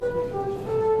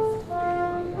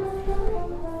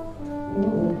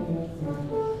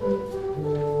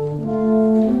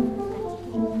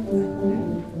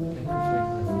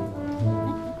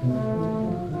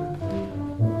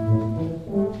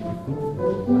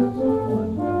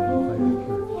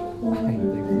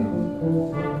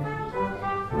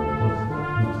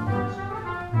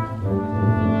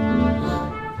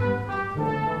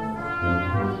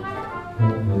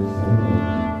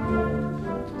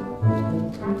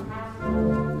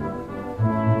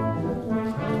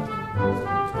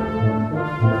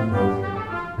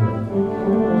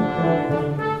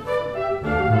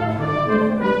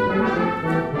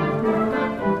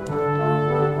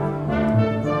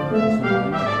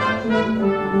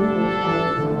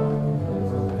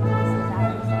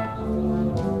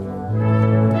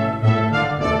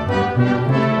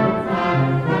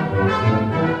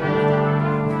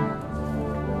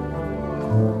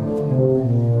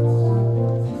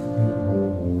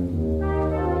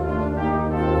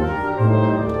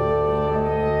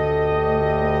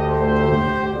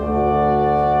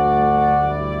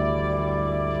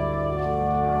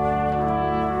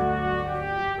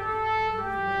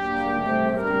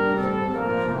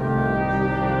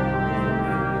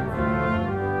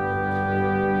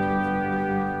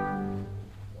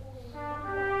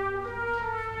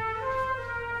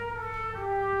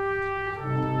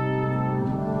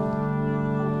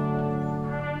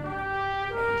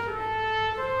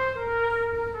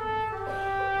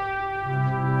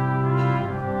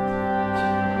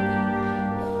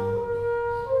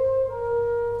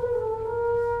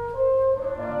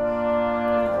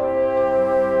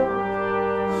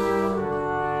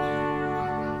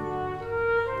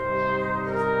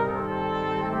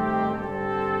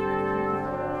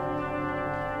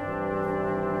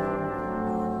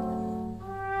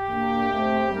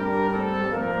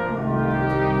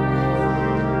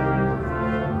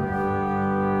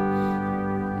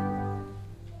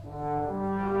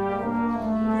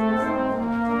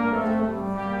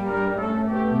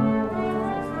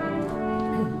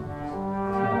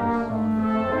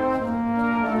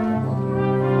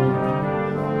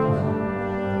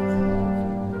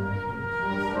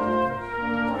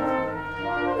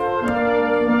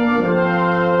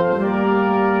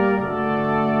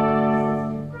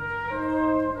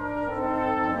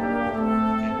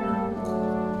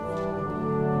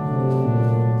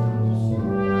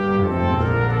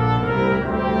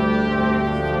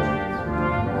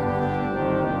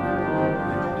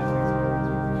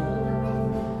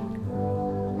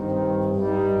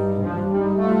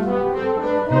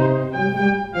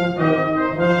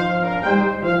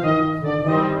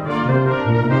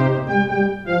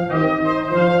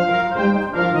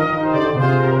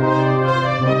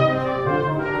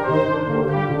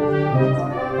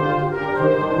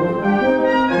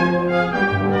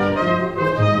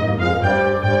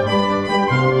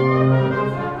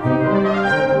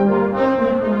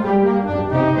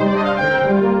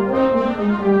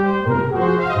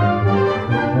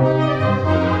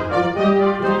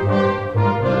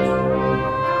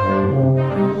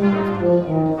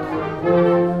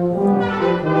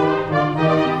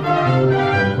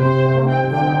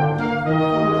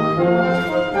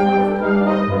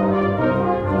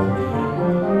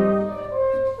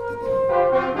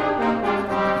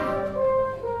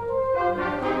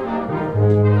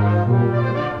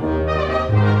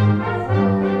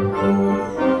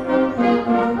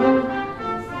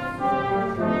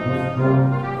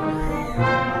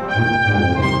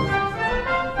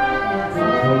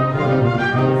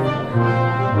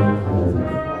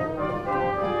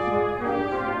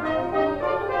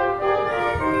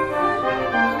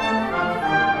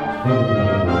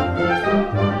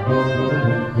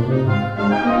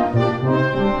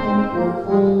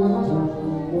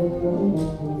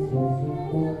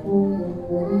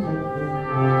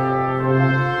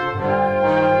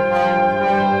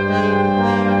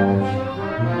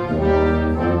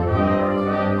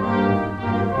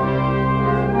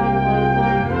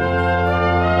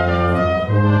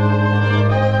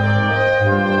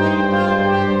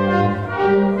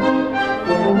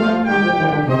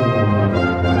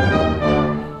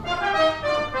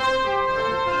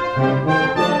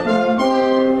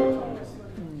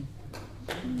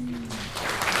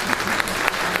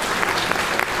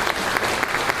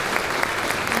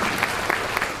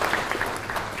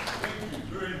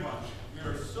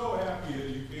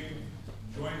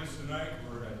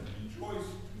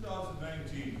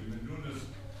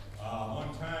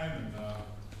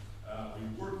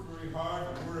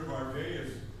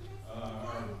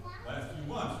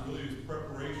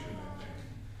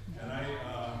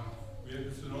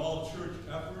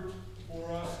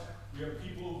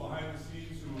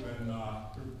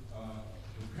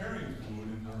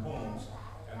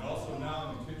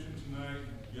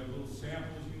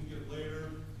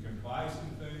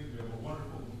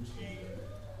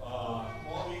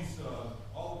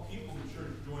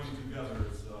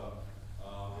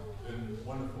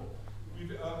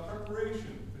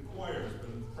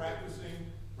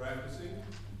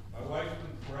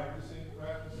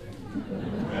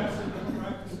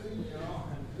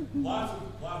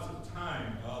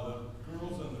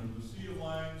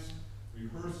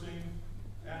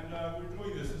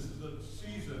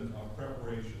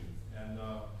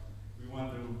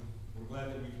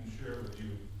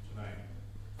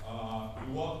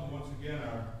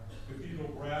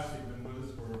class. They've been with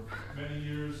us for many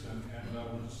years, and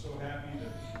we're just so happy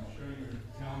that you're sharing your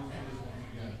talents with us once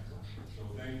again. So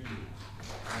thank you.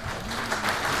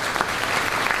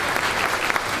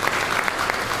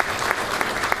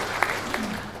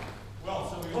 Well,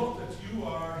 so we hope that you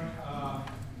are,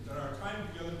 that our time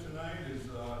together tonight is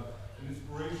an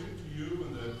inspiration to you,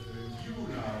 and that you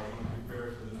now are going to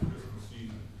prepare for this Christmas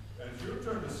season. And it's your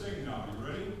turn to sing now. You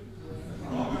ready?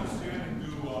 We're all going to stand and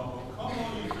do "Oh, Come All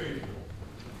Ye Faithful."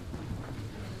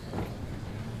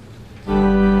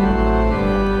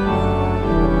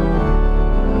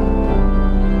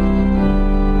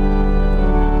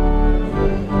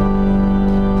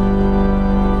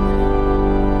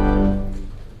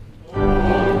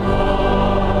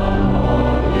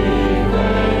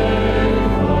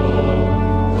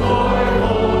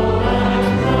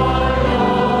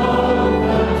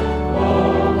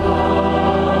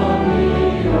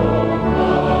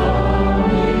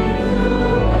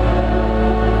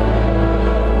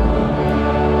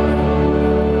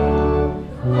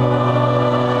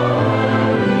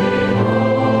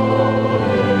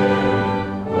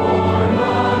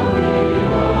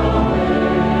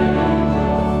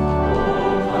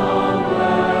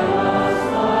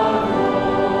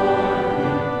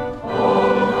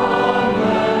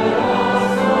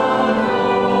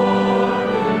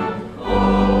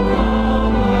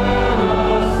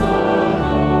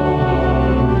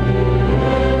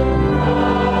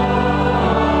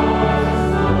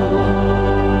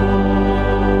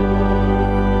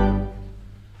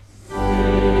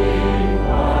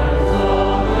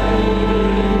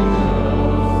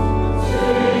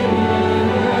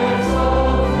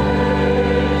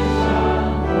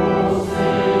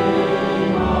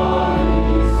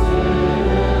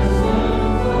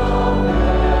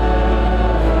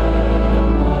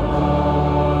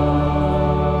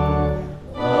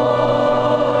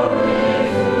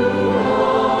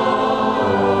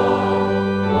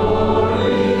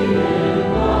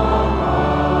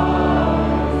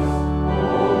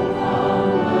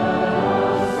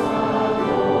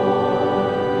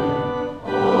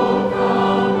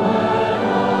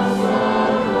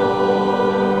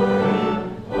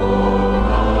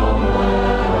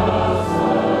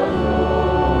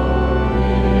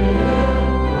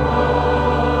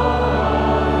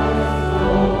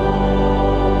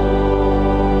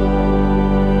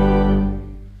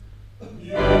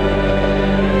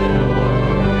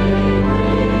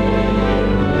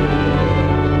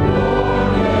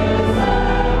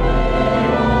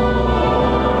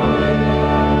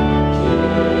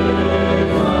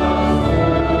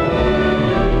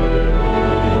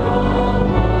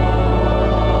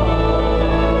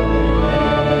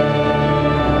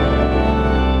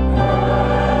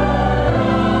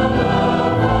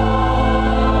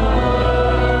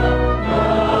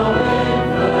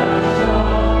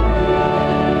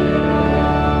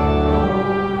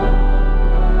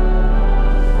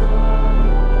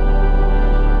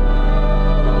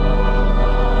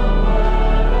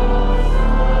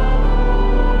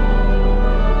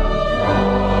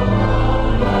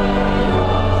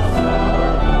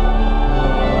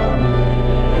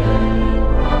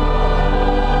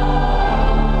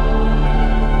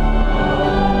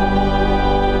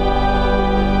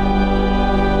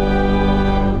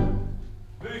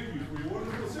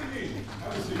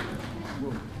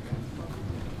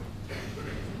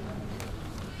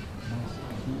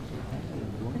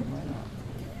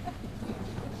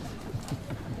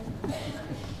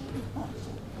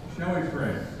 Shall we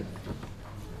pray?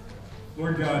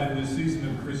 Lord God, in this season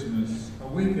of Christmas,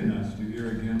 awaken us to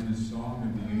hear again this song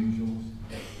of the angels.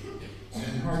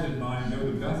 And in heart and mind, go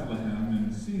to Bethlehem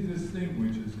and see this thing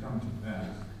which has come to pass,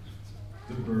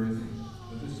 the birth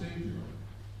of the Savior.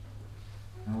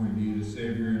 How we need a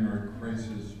Savior in our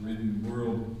crisis-ridden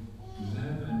world,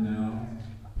 then and now.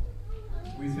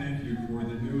 We thank you for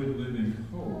the new and living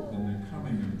hope in the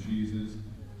coming of Jesus.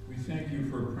 We thank you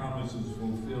for promises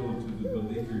fulfilled to the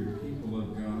beleaguered people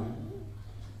of God.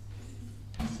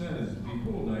 He says,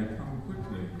 "Behold, I come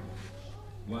quickly.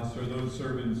 Blessed are those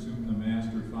servants whom the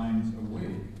Master finds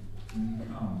awake when he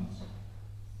comes."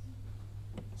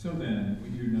 So then, we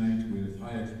unite with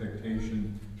high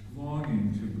expectation,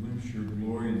 longing to glimpse your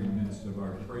glory in the midst of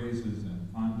our praises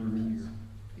and ponderings.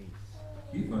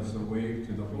 Keep us awake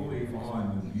to the holy awe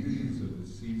and the beauties of the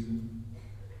season,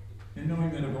 and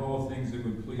knowing that of all things it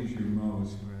would please you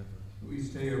most, we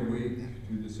stay awake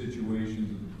to the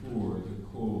situations of the poor, the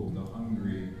cold, the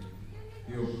hungry,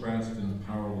 the oppressed and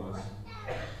powerless,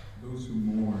 those who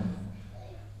mourn,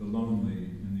 the lonely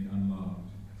and the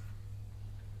unloved.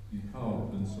 The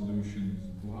help and solutions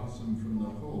blossom from the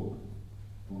hope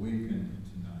awakened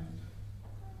tonight.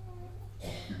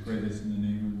 Pray this in the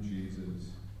name of Jesus.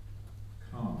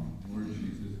 Come, Lord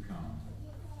Jesus, come.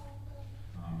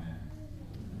 Amen.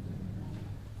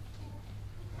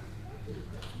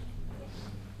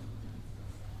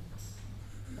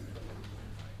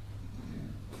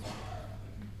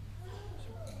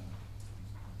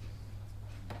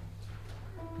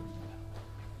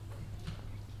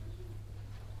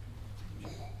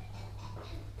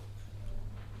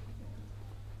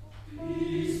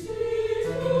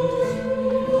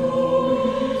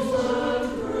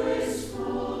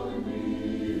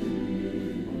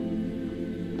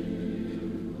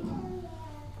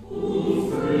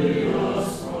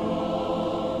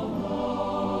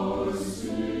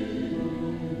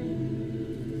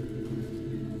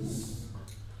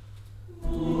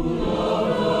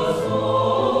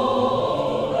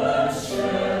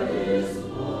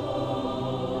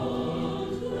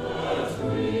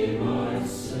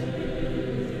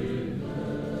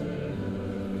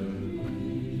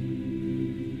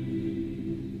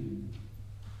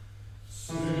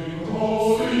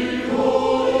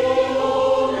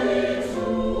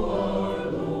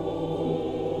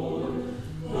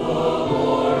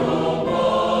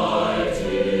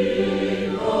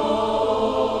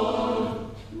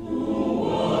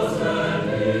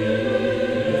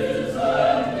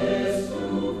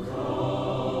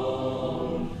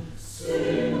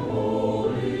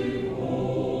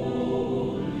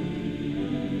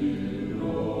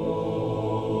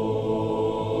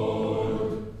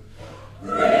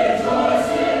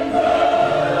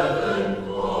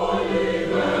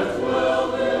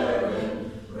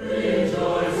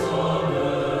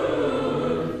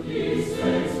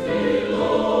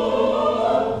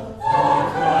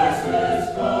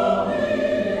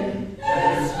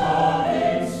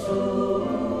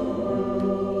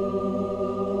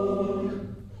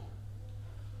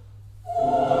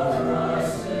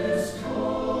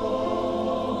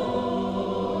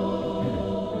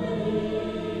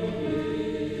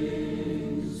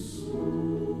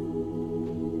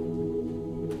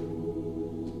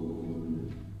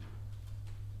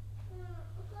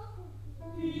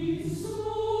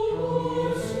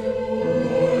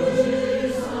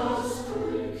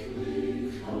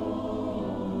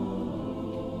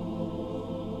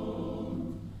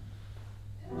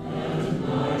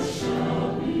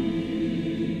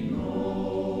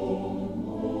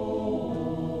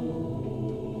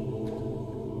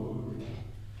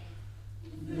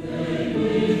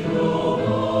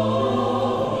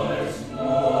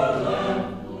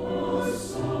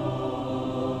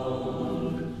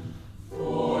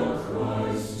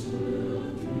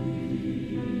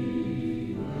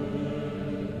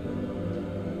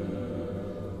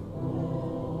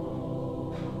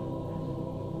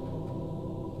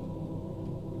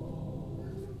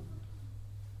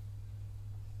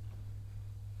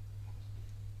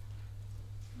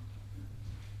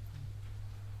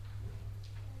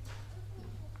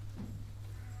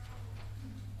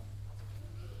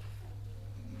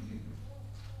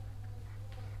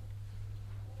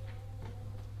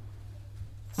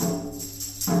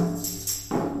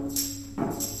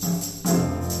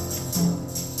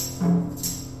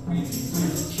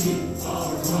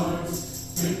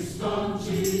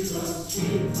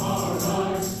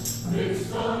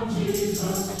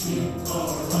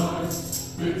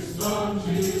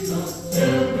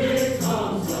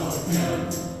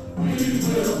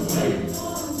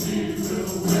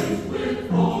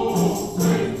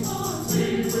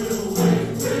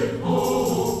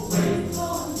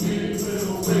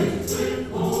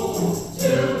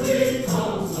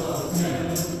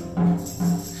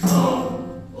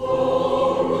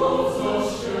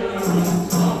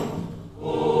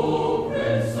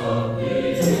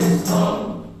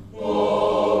 Come,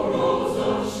 O Rose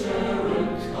of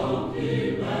Sharon, come,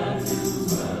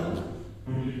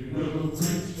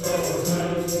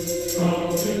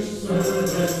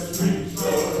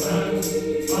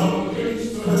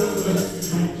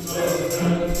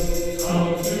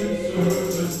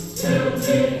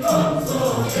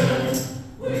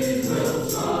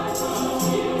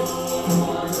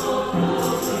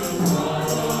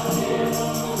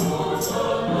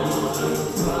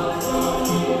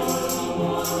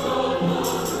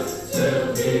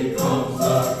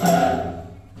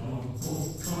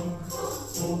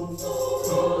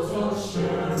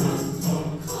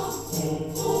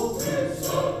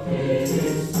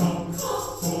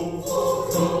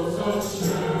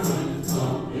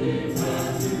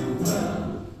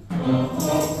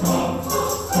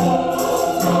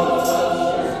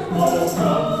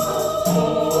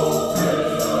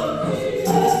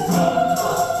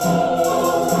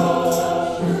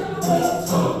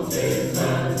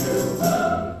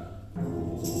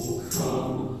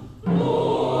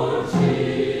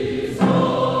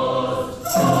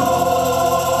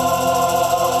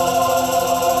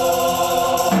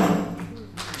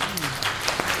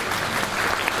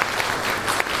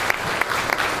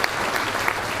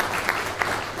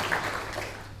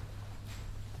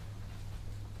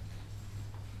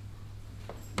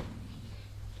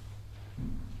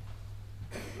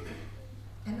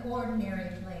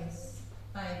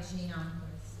 by Jean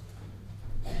Onquist.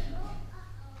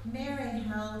 Mary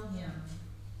held him,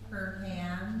 her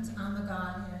hand on the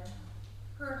Godhead,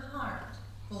 her heart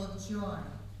full of joy.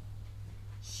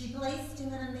 She placed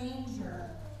him in a manger,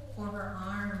 for her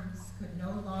arms could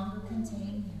no longer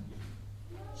contain him.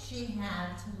 She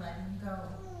had to let him go.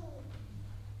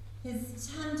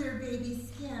 His tender baby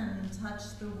skin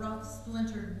touched the rough,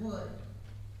 splintered wood.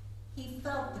 He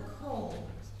felt the cold.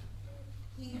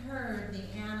 He heard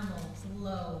the animals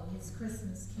low his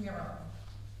Christmas carol.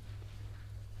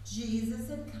 Jesus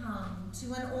had come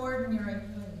to an ordinary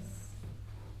place,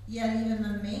 yet even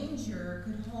the manger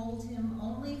could hold him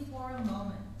only for a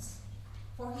moment,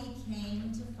 for he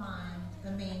came to find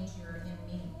the manger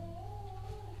in me.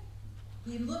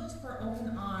 He looked for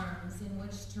open arms in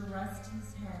which to rest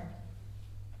his head,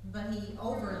 but he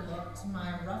overlooked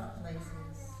my rough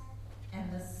places,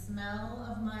 and the smell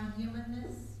of my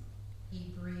humanness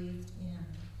he breathed in.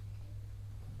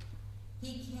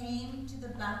 He came to the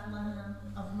Bethlehem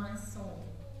of my soul,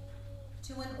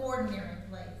 to an ordinary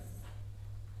place,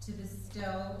 to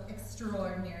bestow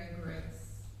extraordinary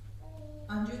grace.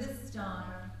 Under the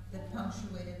star that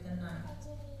punctuated the night,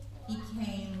 he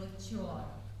came with joy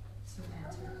to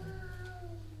enter.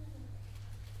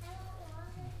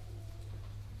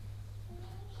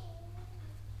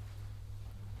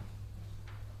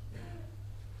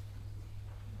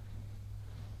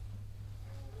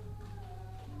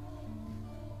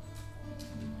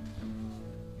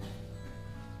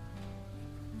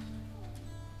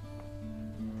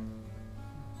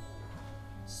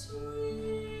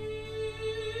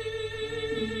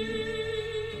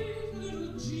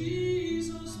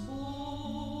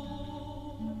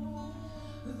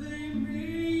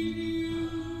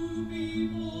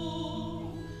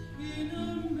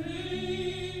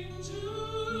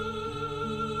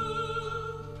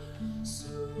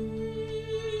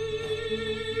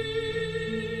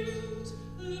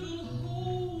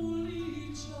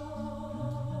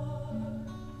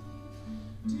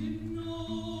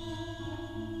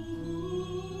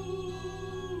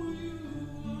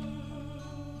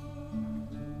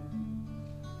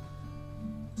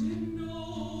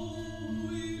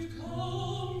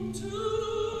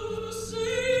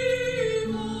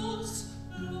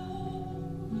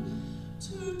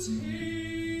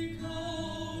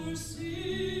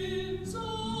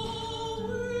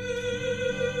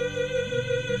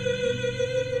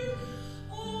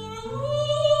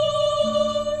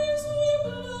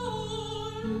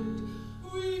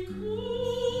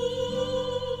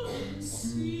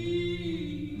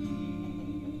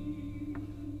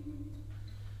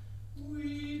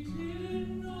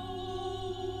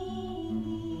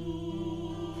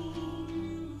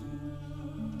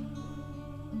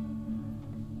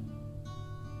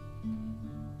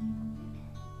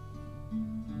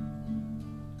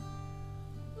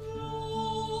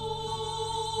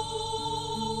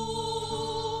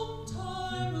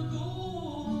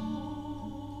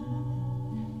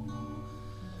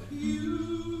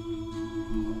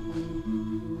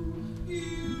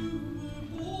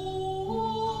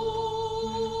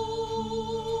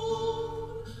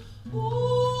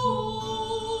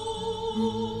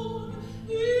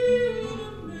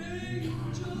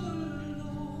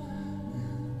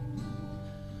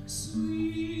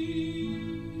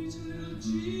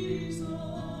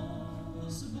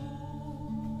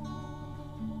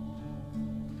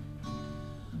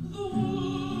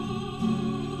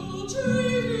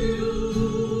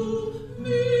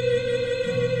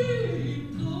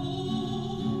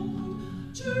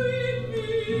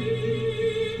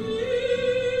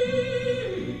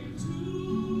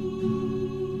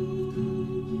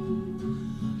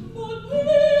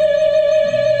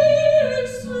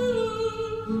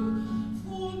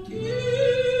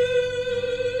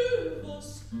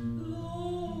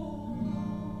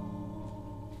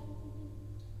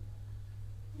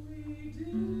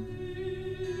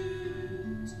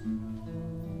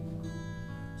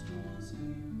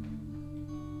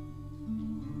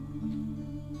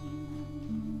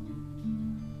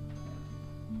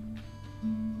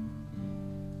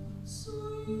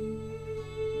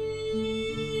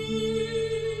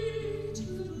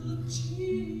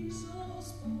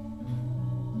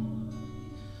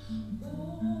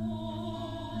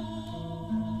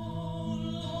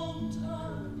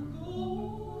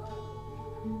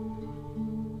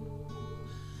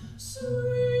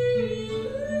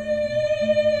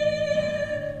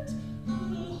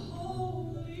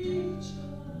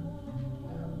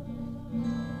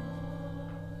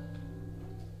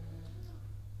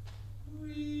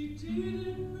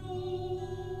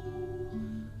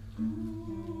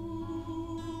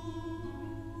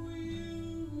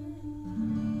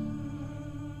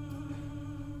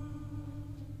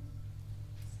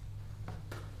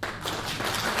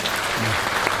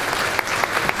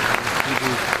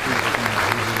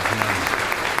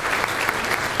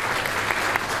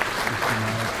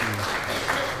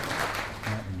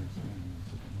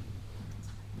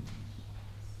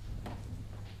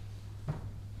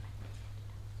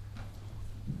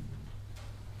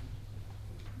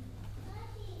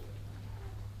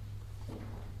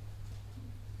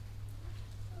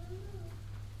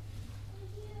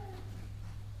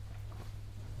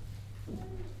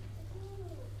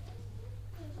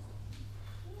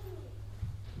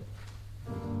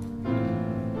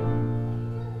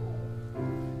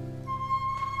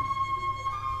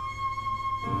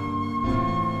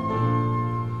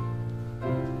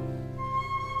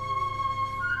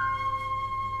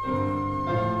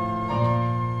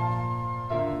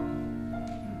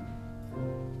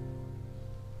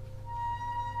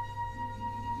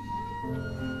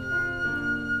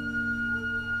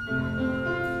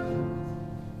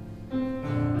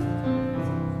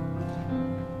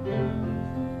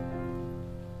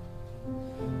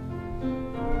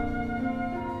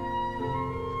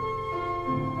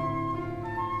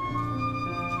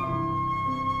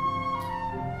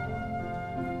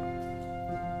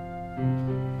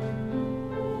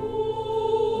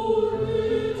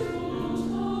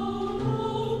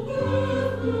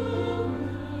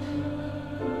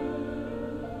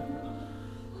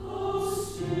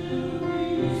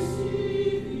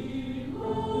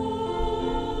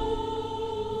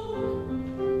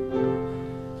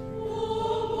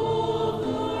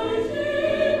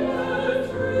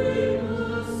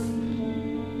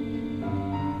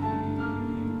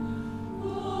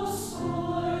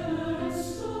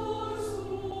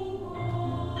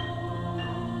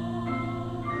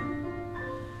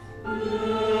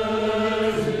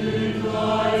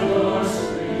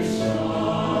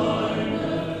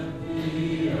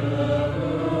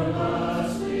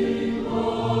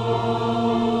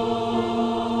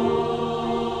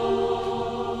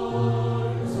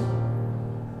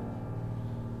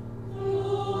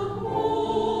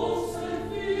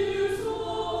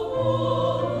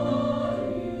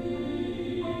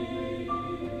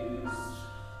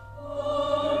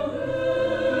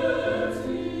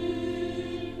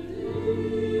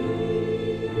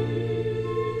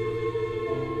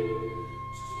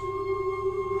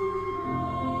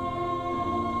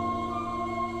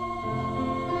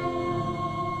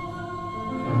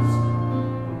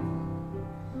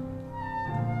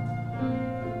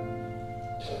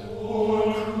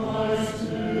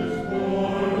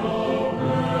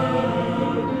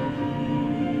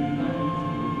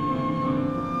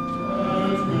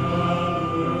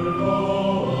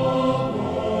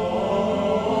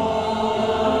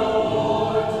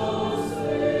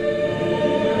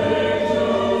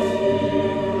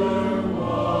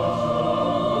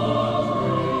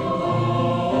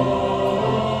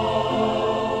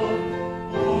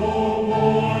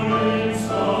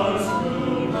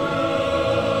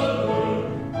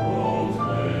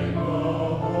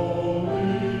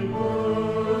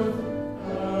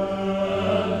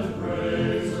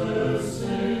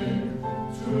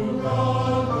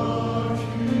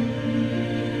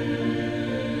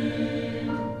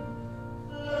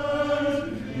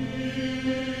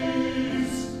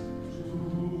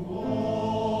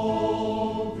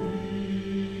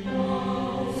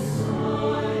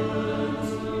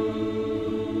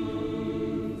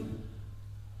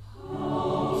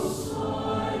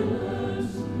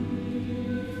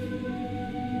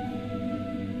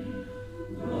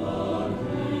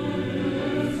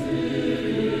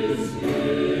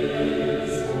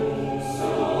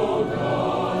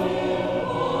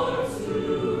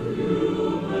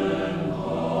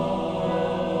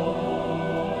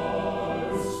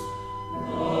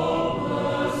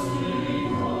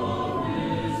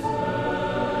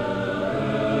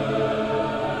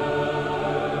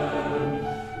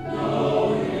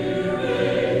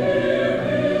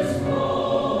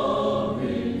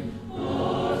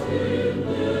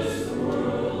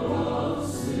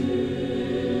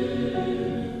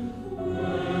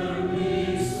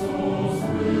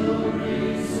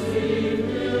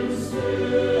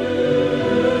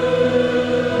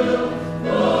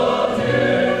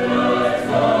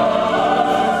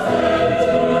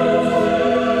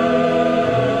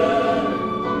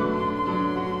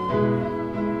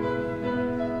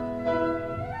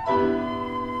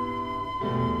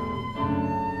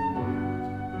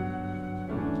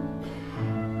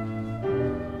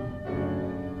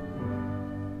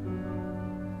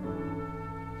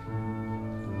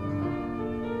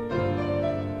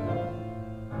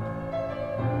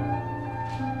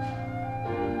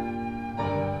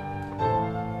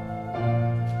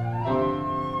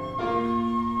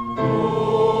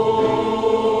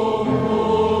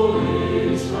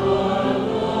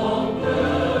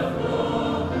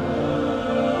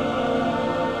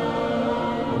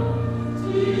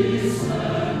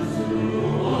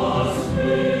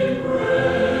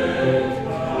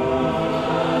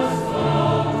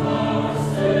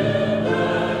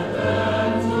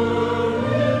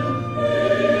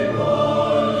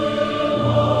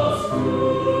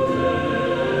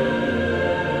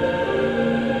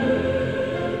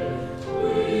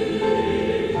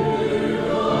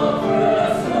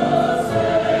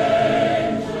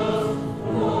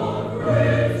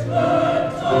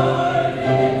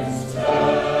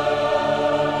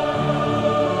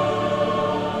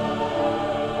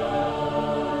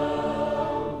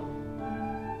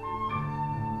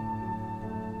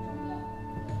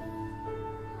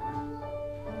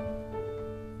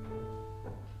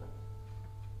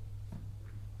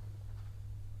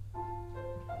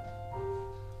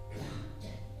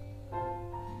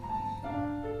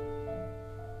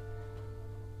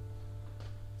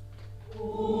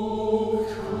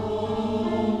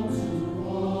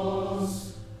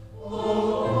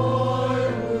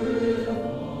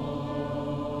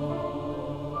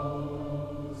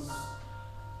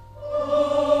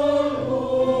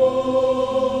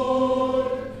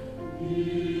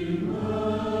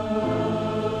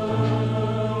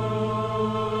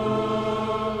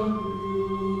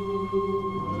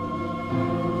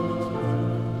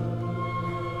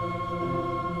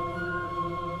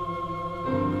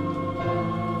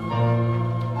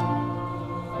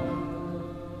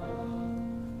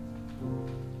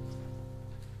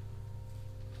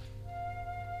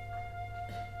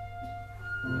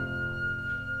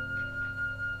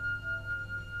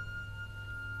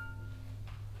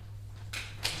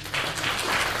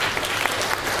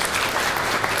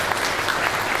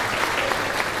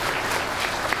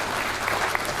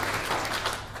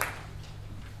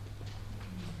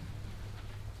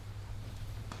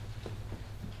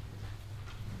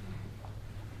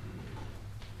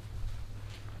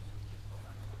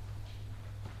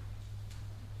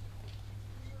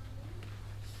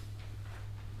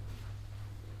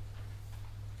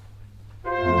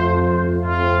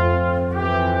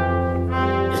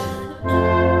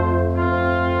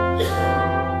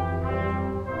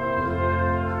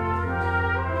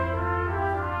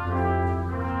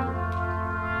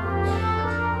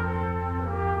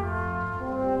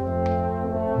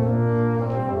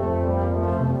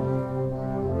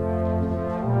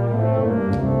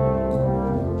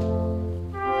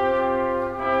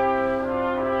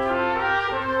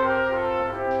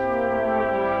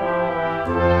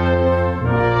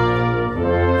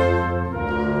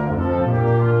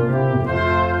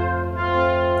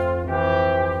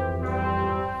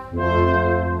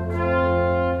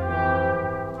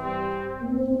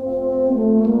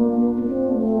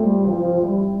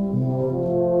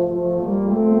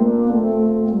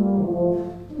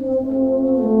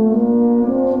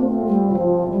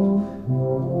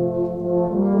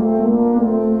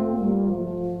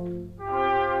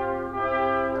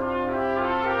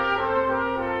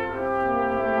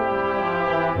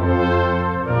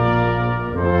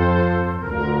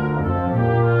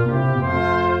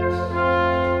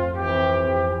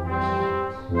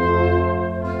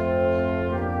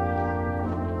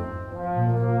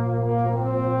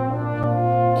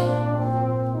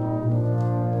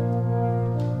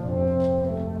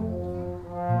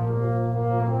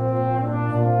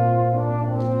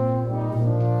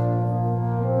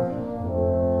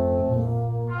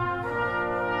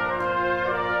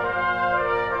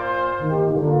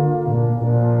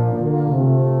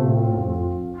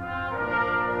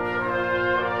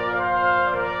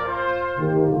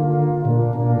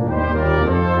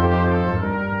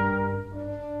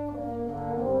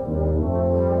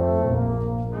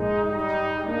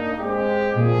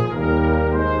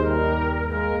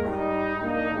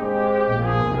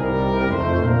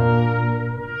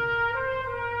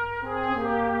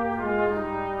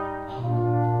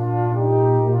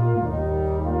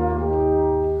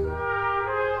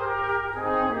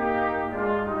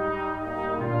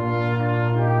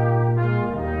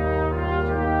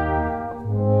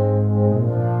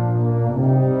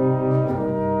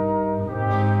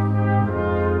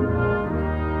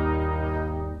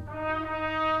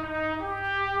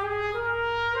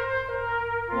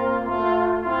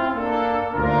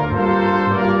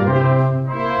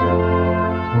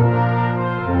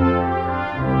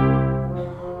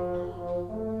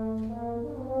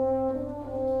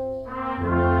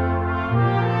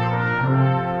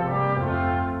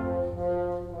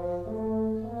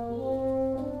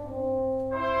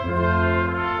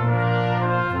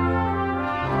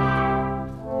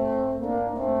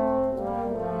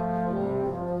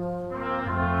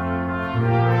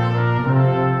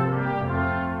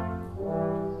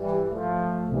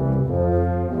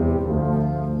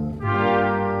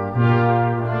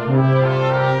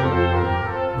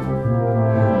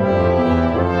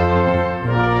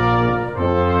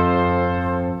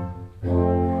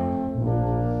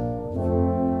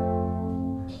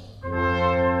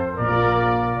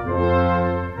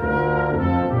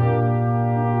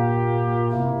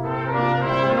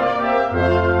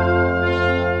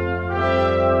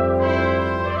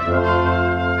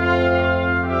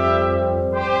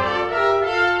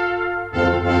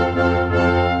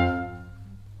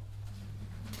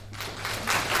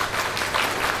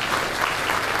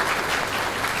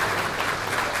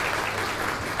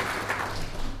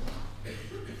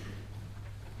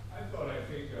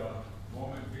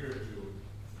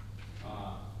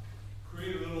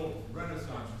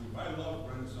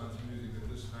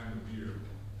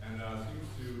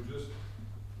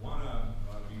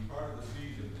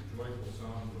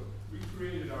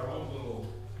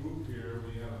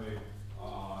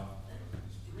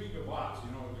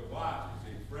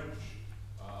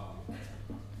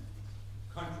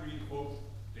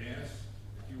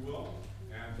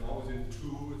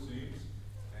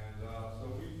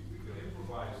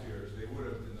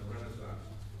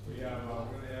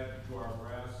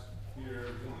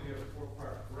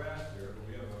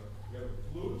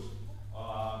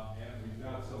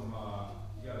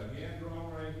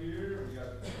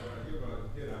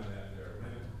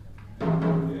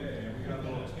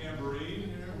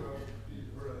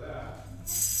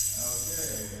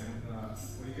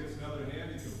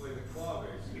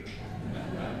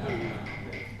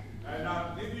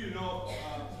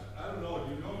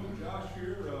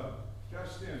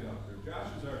 Josh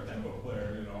is our demo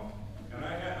player, you know, and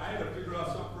I had to figure out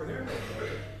something for him because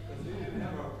he didn't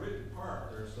have a written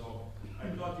part there, so I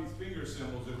thought these finger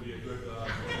symbols would be a good.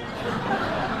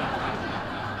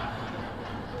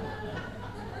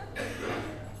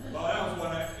 Well, that was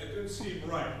what it didn't seem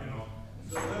right, you know.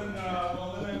 So then, then I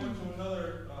went to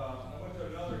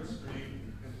another extreme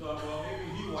and thought, well, maybe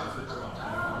he wants it wrong.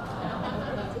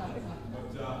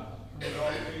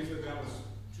 But he said that was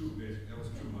too big. That was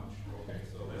too much. Okay,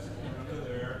 so let's go under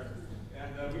there.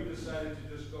 And we decided to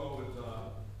just go with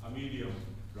a medium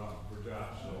drum for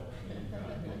Josh. So,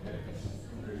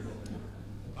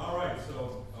 all right,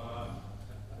 so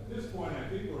at this point, I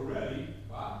think we're ready.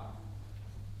 Bob?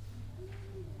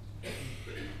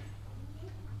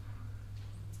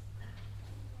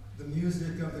 The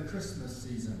music of the Christmas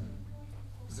season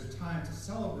is a time to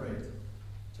celebrate,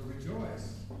 to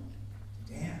rejoice,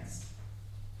 to dance.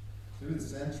 Through the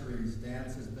centuries,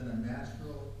 dance has been a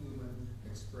natural human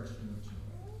expression of joy.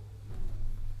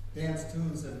 Dance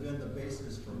tunes have been the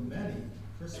basis for many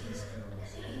Christmas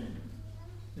carols.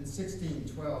 In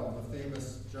 1612, the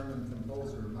famous German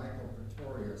composer Michael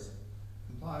Pretorius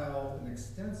compiled an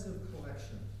extensive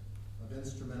collection of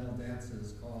instrumental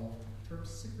dances called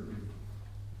Terpsichore.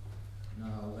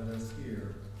 Now let us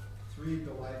hear 3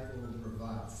 delightful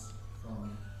bravats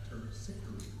from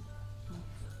Terpsichore.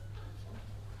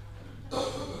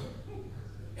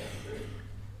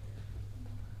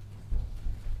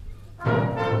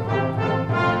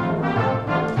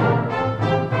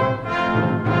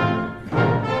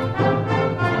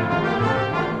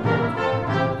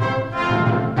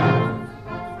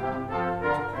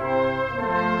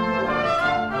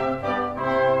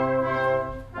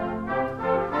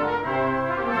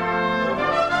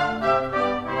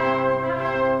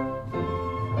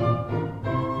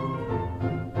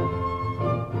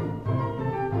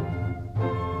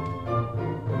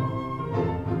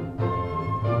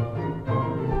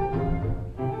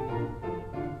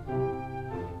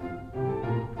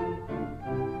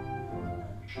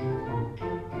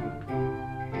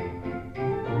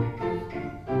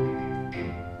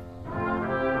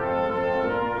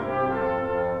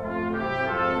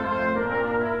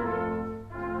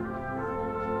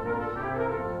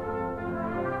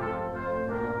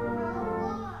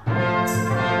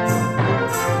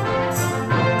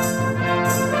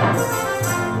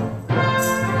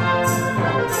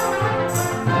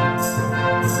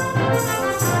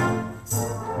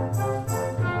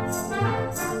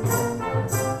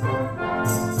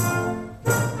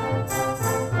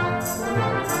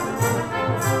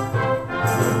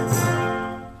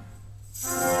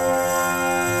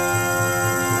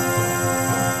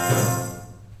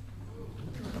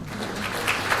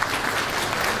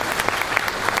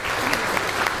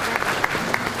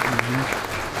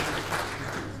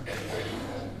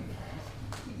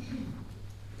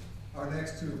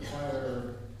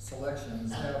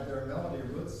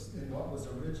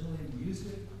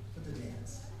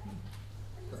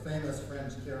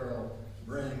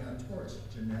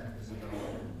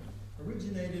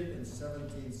 Originated in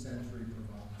 17th century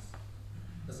Provence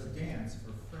as a dance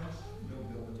for French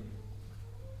nobility.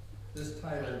 This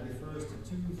title refers to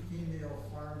 2 female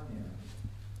farmhands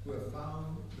who have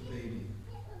found the baby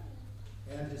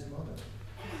and his mother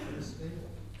in a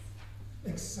stable.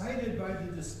 Excited by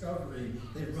the discovery,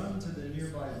 they run to the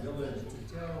nearby village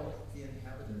to tell the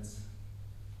inhabitants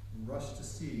and rush to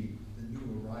see the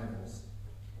new arrivals.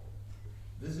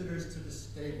 Visitors to the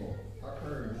stable are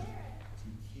urged to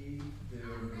keep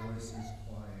their voices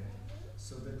quiet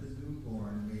so that the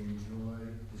newborn may enjoy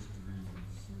his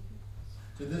dreams.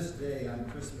 To this day, on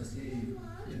Christmas Eve,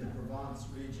 in the Provence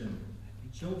region,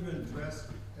 children dressed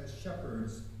as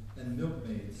shepherds and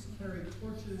milkmaids carry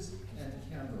torches and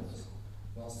candles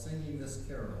while singing this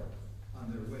carol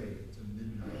on their way to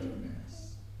midnight mass.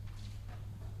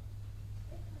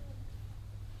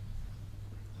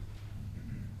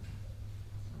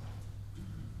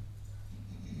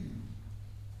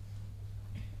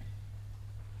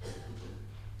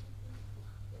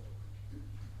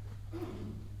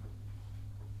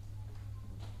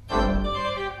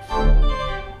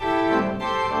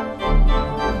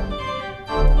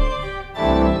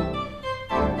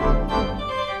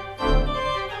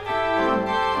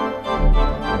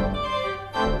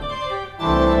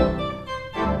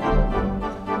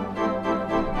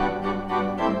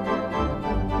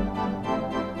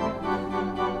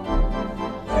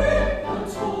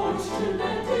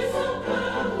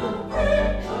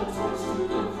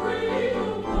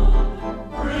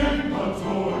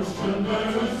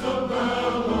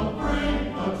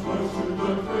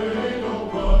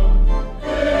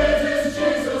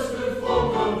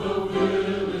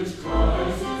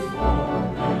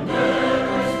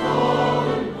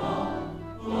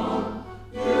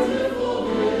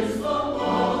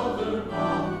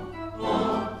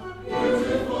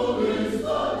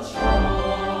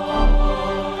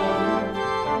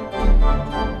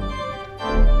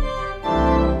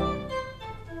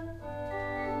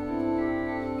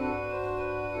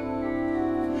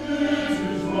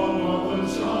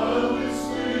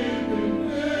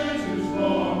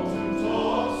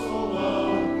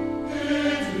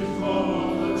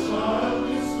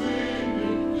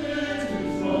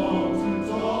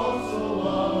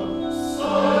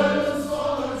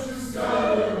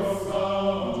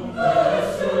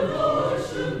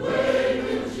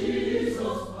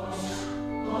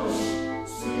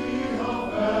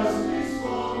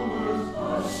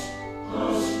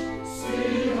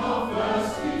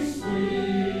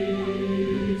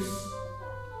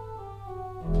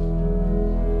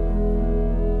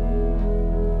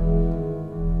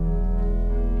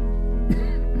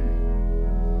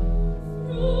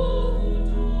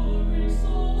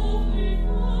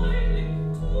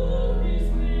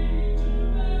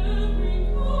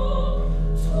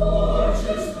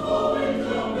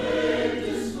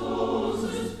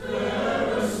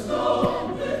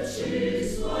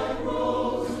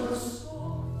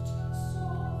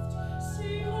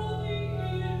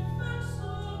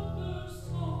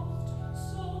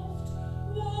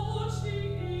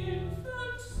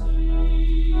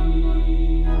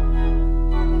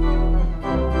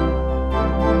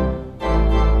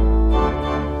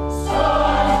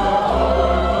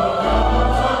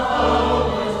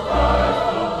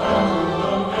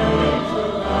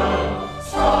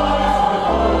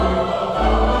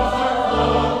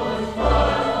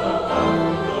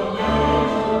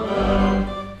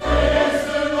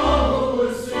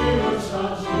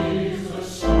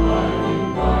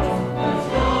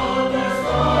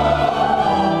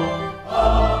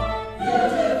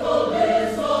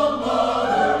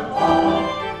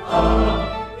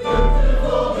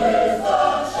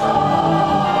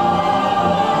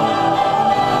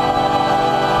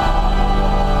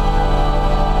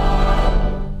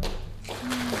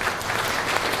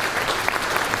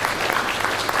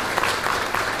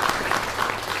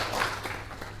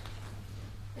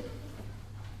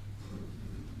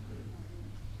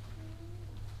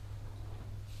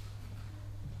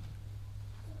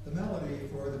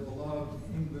 for the beloved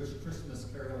English Christmas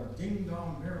carol, Ding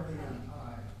Dong Merrily on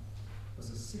High, was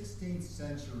a 16th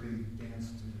century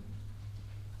dance tune.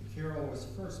 The carol was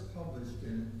first published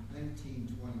in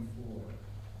 1924.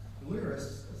 The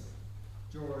lyricist,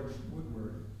 George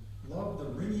Woodward, loved the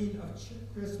ringing of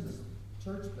Christmas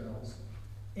church bells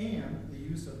and the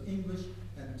use of English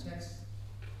and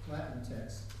Latin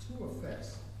text, two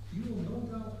effects you will no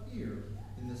doubt hear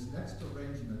in this next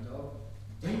arrangement of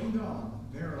Ding Dong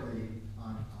Merrily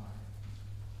on High.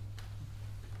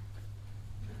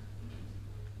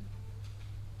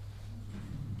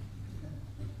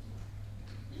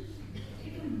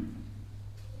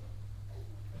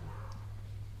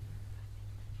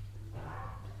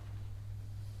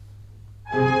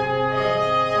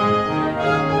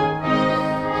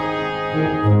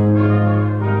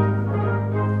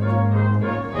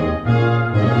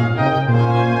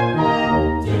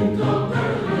 Ding dong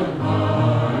merrily on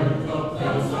high, the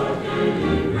bells are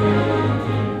gayly ringing.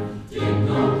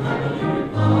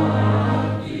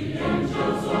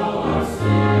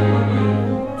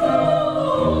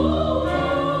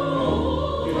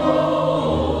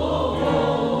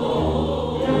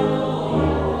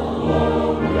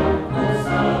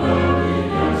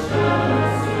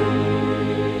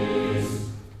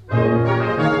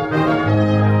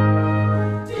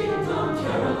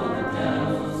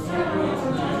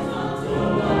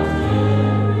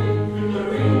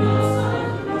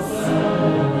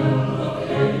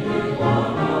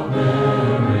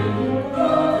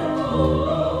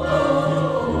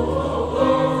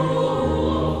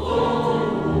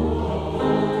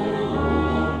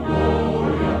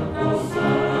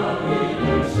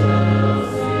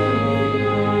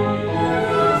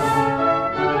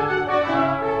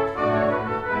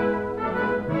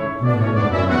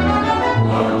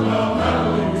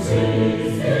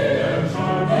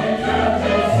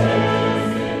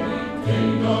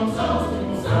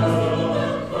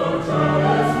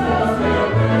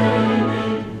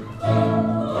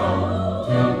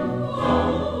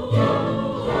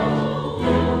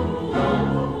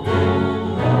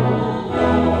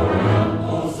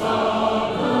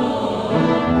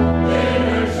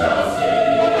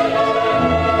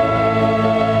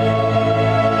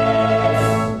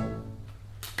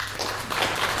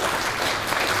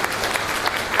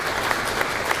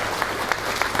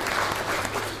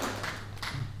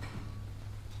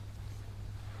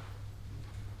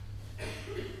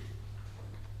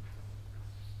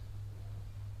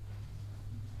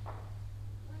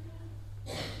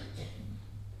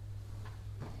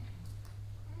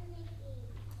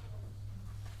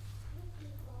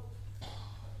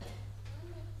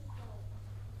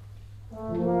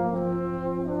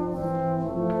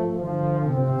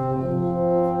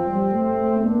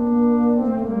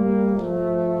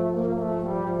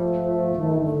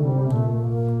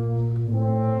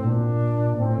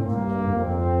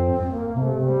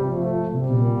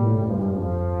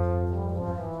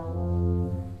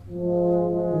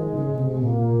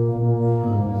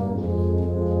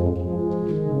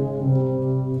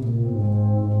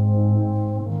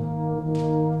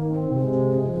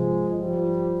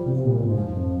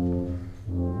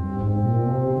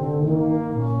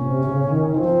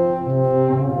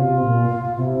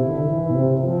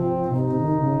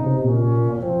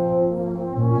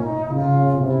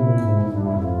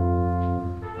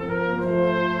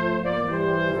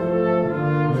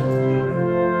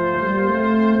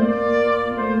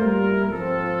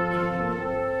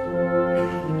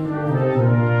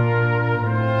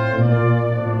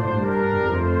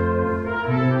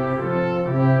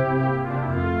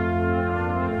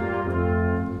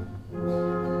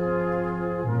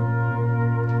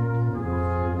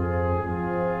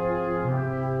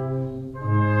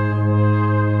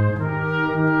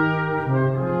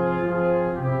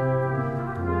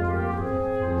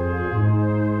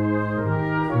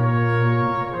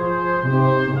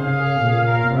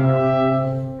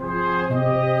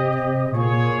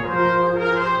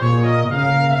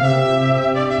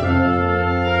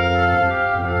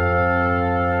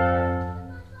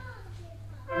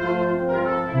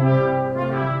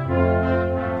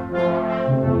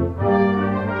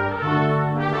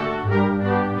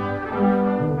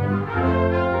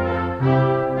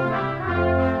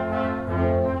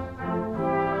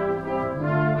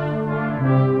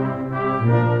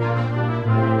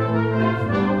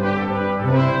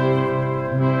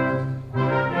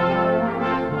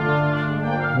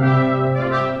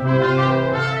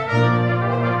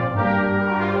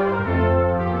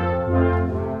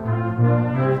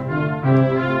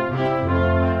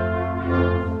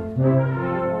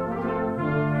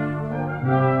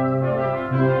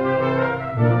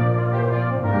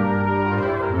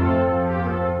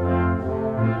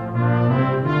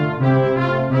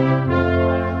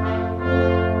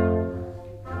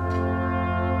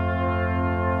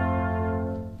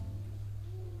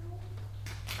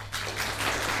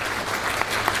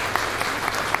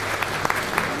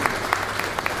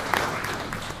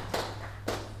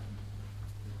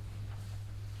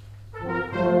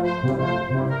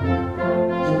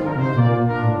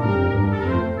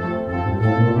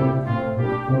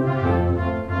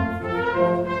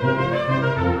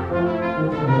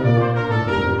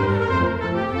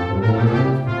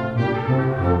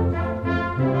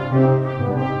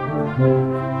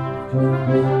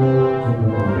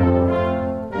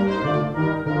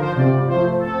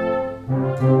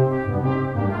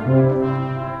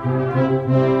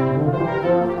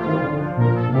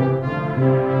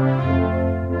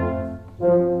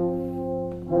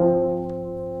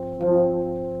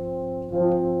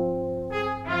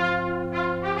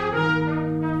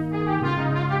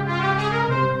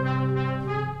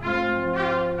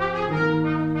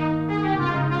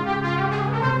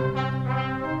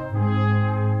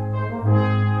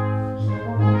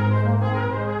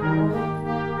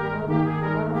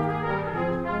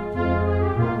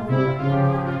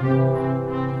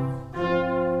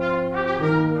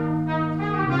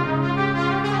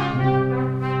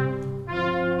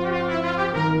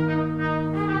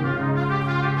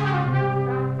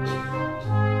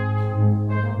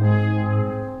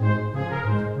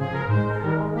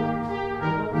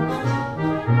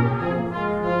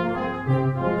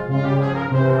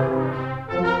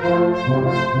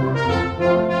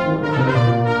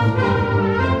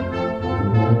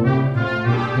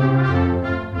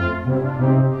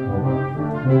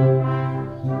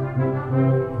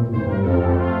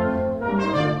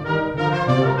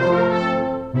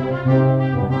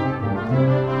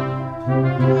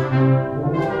 We are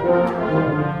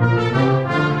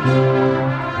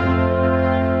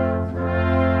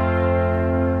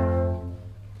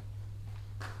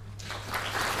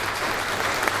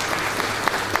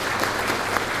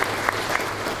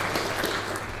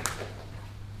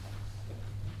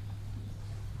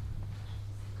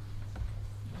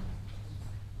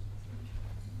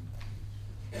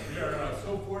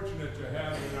so fortunate to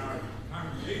have in our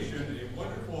congregation a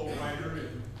wonderful writer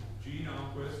in Jean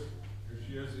Almquist. Here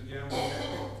she is again. We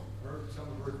had heard some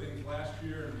of her things last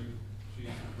year, and she's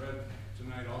read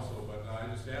tonight also. But I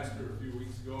just asked her a few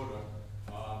weeks ago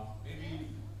to maybe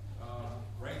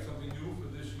write something new for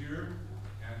this year,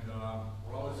 and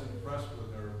we're always impressed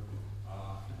with her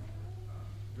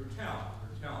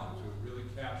talent to really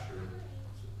capture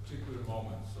particular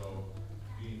moments. So,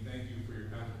 Jean, thank you for your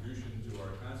contribution to our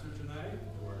concert tonight,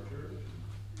 to our church.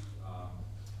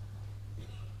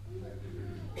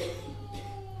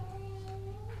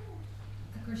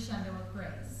 A crescendo of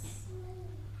grace.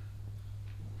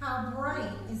 How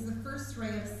bright is the first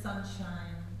ray of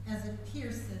sunshine as it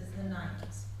pierces the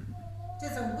night.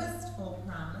 'Tis a wistful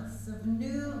promise of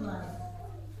new life,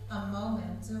 a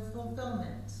moment of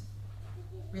fulfillment.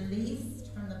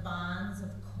 Released from the bonds of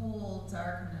cold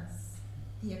darkness,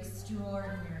 the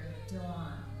extraordinary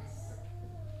dawns.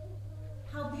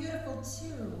 How beautiful,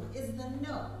 too, is the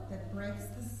note that breaks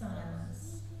the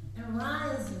silence and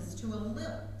rises to a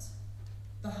lilt.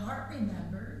 The heart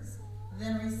remembers,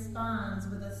 then responds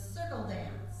with a circle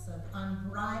dance of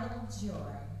unbridled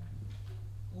joy.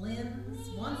 Limbs,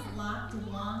 once locked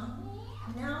in longing,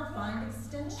 now find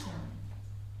extension.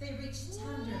 They reach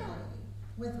tenderly,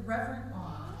 with reverent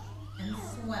awe, and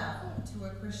swell to a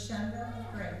crescendo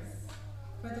of grace,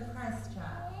 for the Christ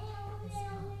child is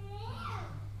come.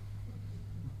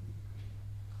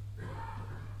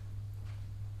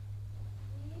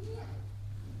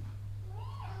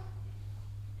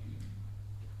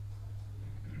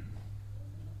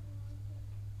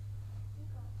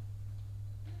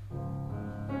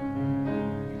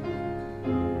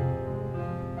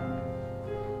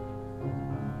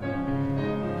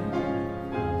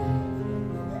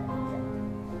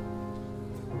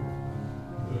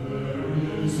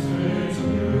 There is great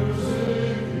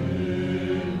music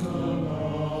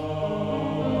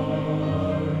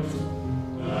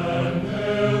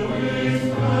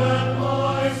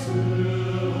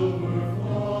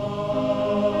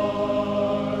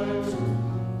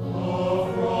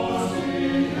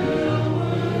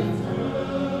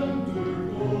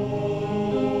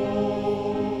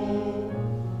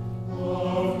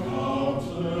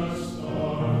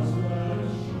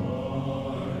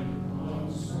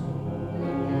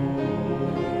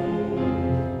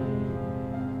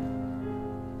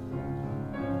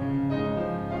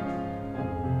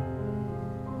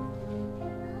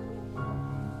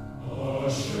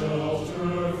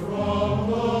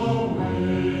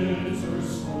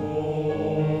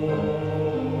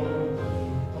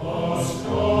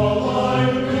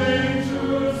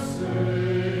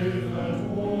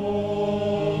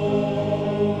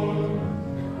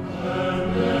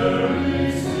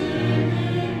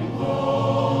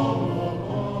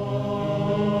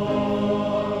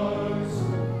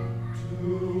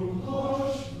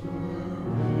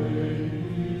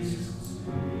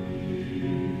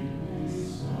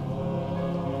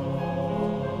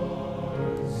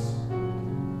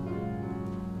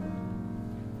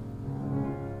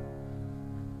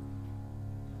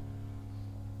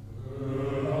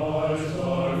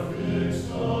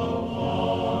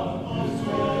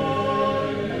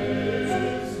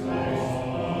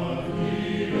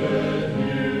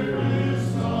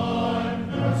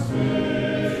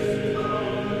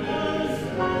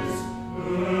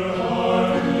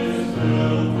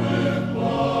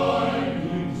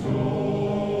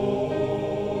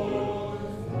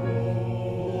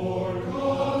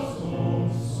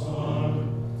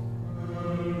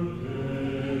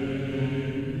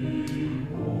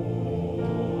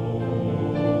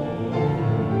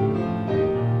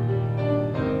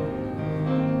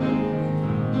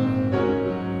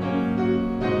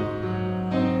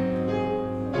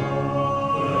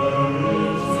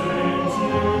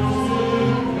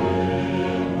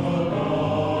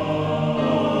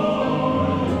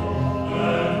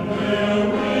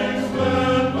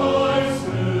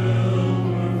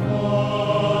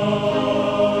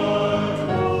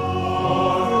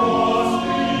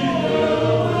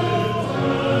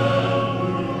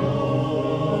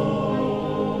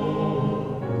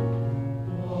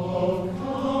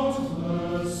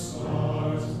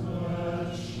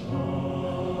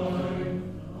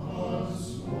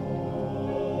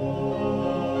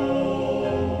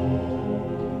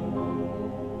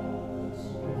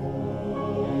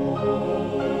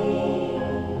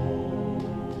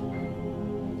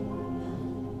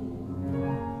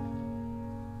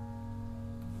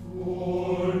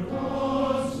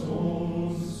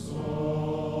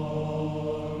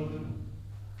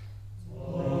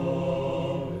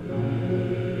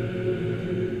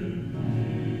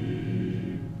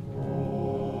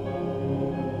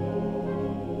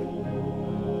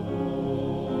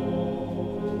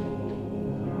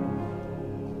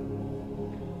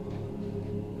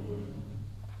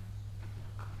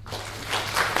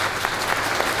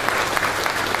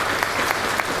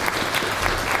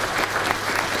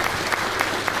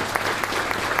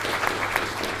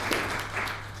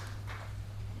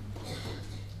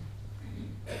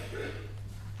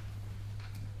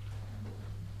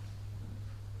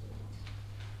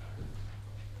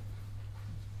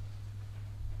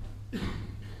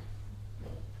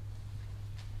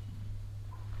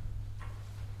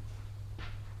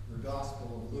the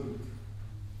Gospel of Luke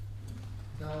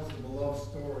tells the beloved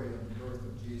story of the birth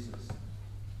of Jesus.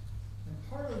 And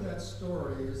part of that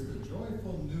story is the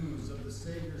joyful news of the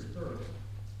Savior's birth,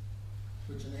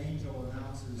 which an angel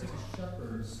announces to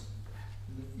shepherds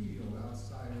in the field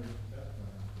outside of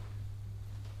Bethlehem.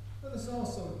 Let us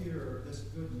also hear this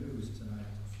good news tonight.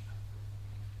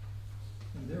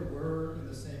 And there were in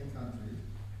the same country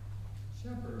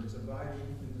shepherds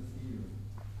abiding in the field,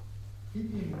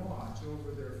 keeping watch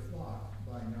over their flock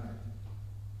by night.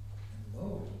 And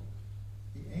lo,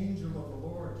 the angel of the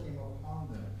Lord came upon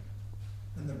them,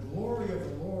 and the glory of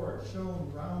the Lord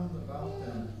shone round about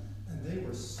them, and they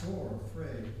were sore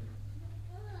afraid.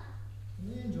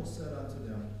 And the angel said unto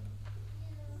them,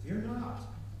 Fear not,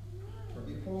 for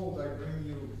behold, I bring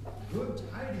you good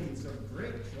tidings of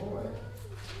great joy,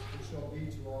 which shall be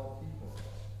to all people.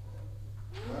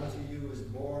 For unto you is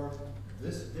born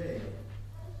this day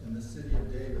in the city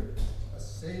of David a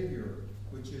Savior,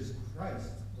 which is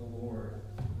Christ the Lord.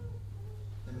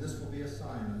 And this will be a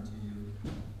sign unto you.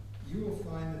 You will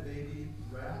find the baby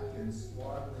wrapped in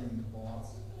swaddling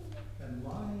cloths and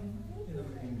lying in a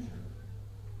manger.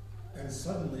 And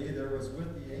suddenly there was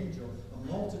with the angel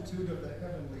a multitude of the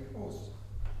heavenly hosts,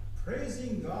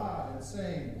 praising God and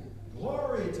saying,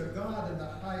 Glory to God in the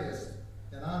highest,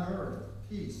 and on earth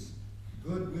peace,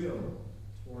 goodwill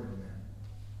toward men.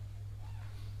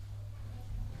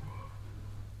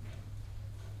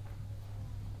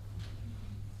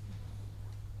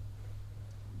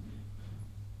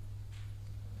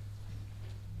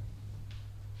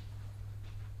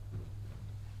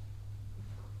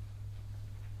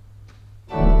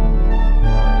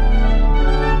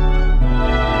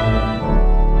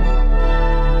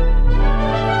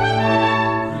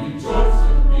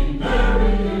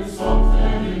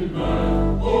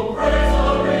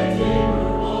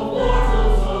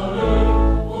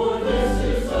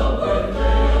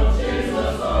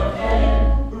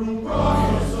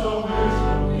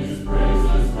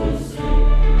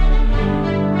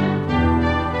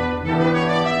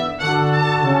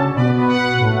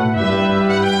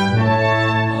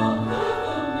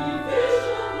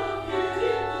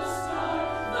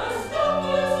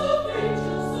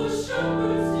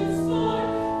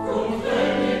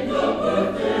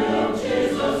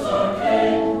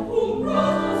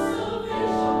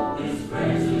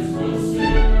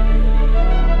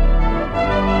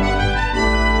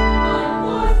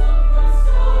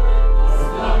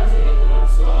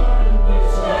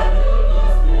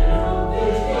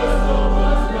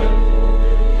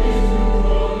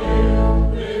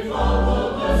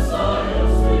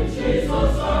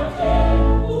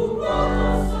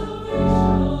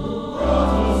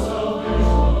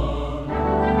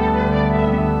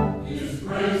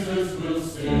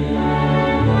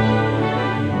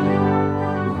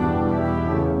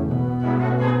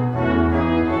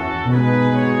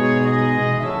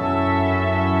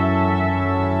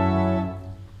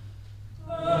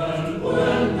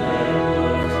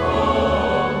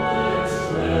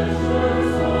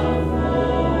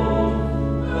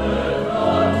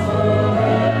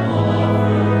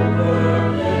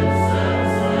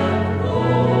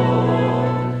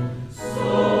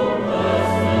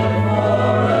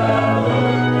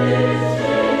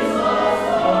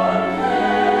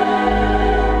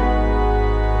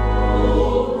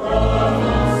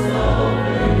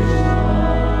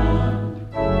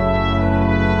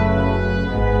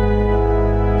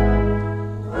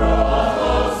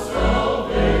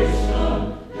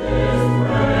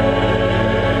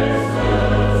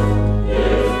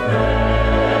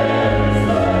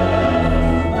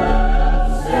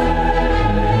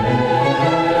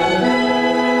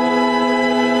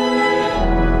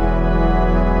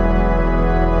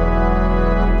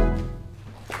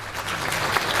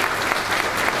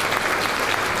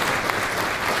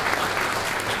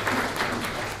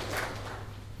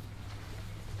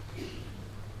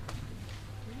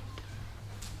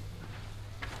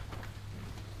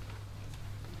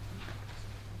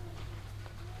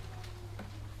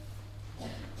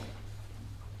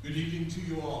 Good evening to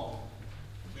you all.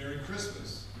 Merry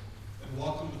Christmas, and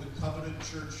welcome to the Covenant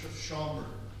Church of Schaumburg.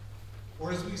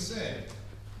 Or as we say,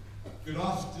 good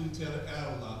afternoon till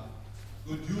alla,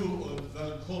 good jul och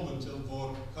välkommen till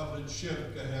vår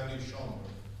Covenant-kyrka här i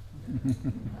Schaumburg.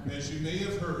 As you may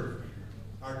have heard,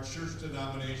 our church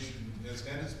denomination has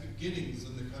had its beginnings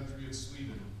in the country of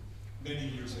Sweden many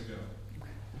years ago,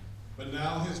 but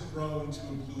now has grown to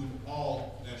include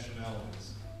all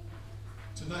nationalities.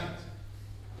 Tonight,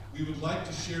 we would like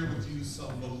to share with you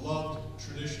some beloved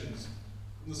traditions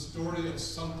from the story of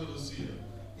Santa Lucia.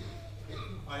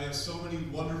 I have so many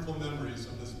wonderful memories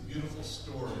of this beautiful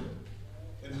story,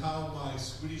 and and how my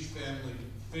Swedish family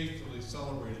faithfully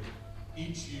celebrated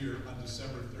each year on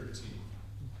December 13th.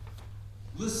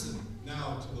 Listen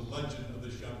now to the legend of the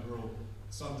Chambreau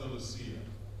Santa Lucia.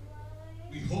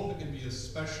 We hope it can be a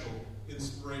special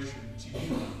inspiration to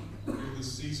you during the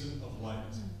season of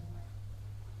light.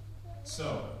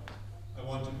 So, I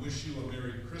want to wish you a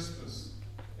Merry Christmas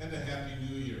and a Happy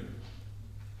New Year.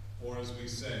 Or as we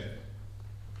say,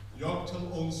 Jag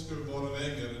till önskar våra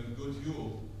vägar en god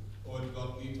jul och ett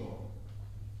gott nytt år.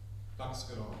 Tack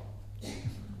ska du ha.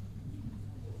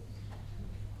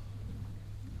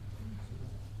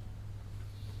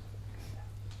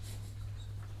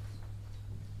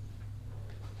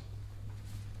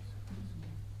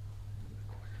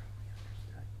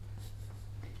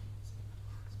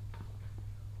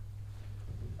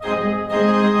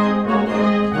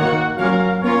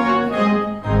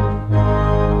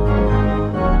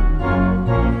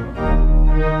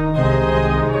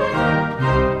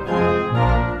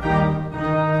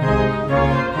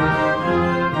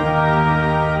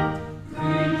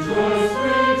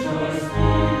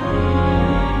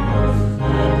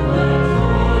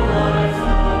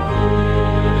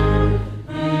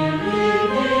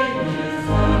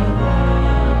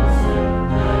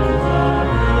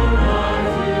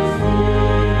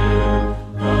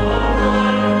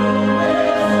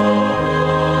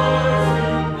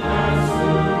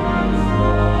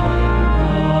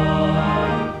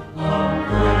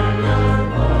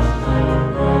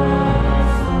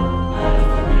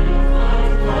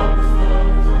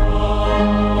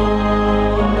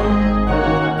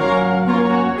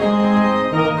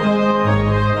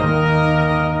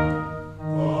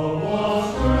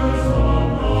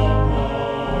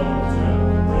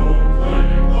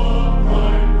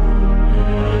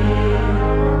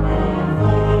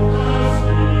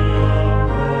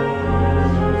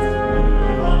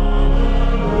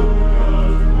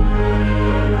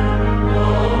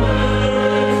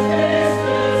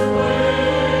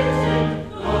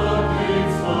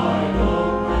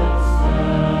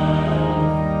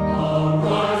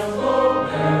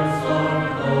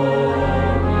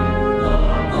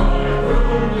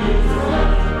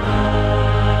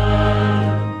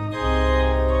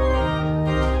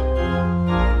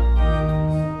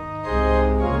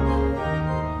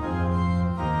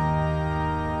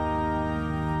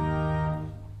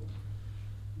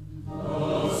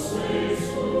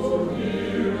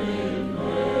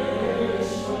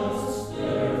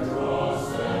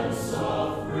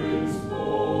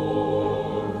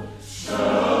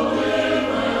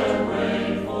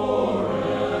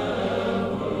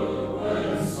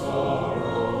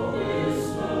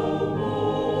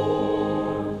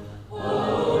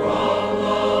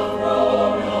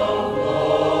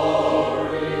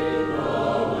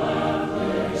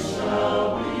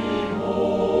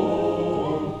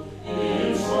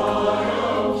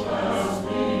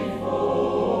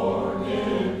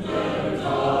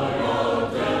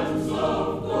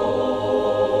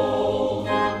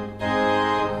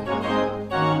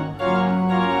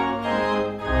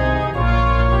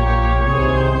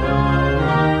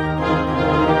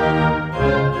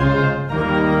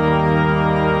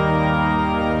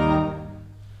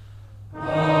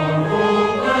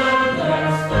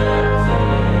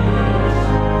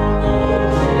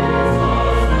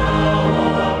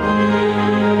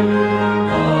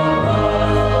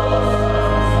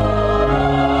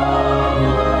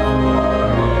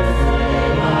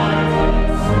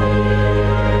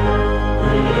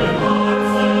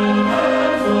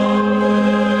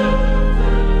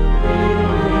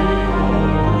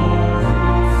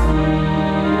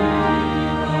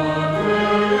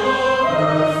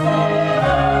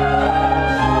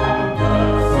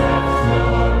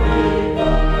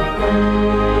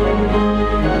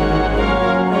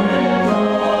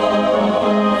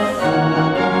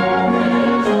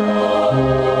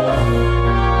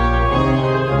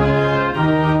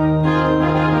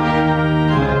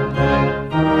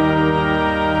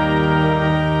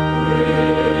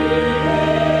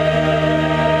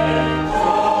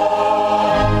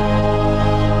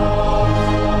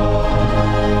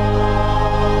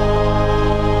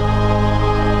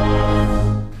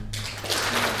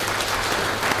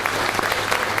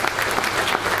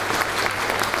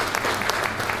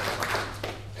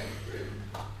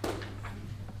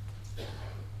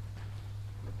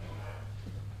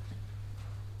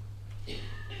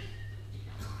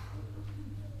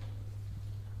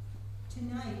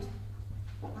 Tonight,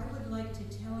 I would like to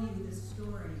tell you the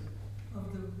story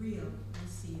of the real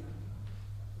Lucia,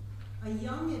 a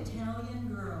young Italian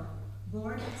girl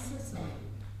born in Sicily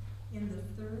in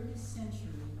the 3rd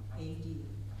century AD.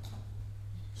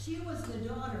 She was the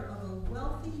daughter of a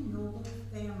wealthy, noble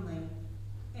family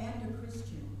and a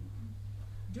Christian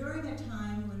during a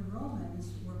time when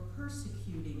Romans were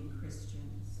persecuting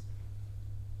Christians.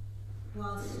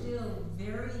 While still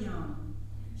very young,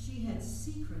 she had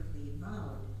secretly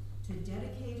vowed to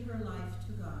dedicate her life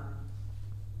to God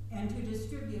and to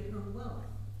distribute her wealth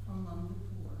among the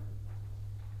poor.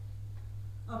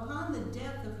 Upon the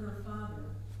death of her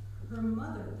father, her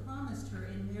mother promised her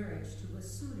in marriage to a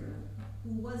suitor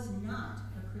who was not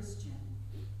a Christian,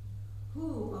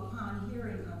 who, upon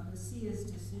hearing of Lucia's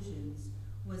decisions,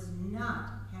 was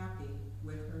not happy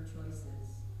with her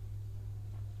choices.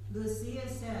 Lucia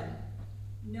said,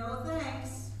 "No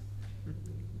thanks."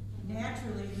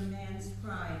 Naturally, the man's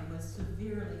pride was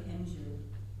severely injured,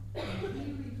 and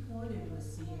he reported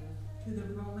Lucia to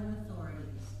the Roman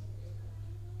authorities.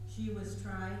 She was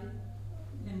tried,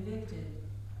 convicted,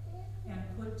 and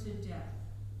put to death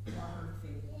for her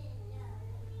faith.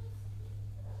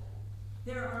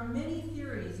 There are many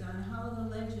theories on how the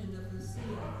legend of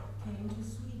Lucia came to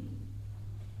Sweden.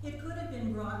 It could have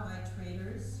been brought by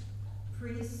traders,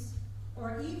 priests,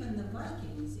 or even the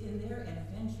Vikings in their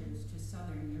adventures to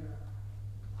southern Europe.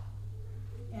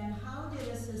 And how did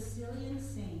a Sicilian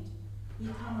saint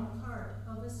become a part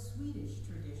of a Swedish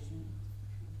tradition?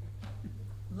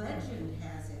 Legend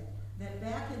has it that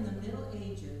back in the Middle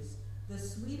Ages, the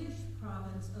Swedish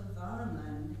province of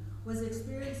Värmland was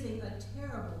experiencing a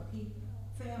terrible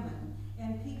famine,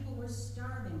 and people were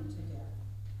starving to death.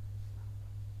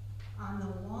 On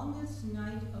the longest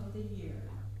night of the year,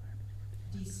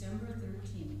 December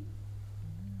 13th,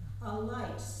 a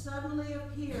light suddenly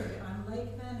appeared on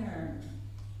Lake Vänern.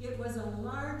 It was a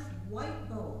large white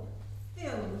boat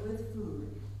filled with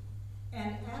food,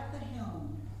 and at the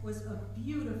helm was a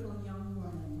beautiful young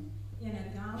woman in a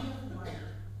gown of white,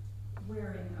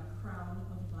 wearing a crown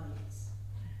of lights.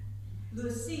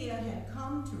 Lucia had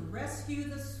come to rescue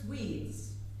the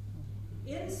Swedes.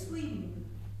 In Sweden,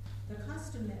 the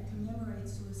custom that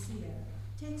commemorates Lucia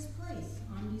takes place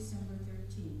on December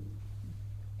 13th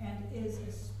and is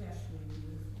especially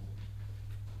beautiful.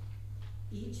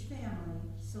 Each family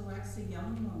selects a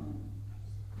young woman,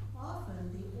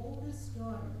 often the oldest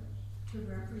daughter, to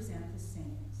represent the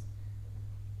saints.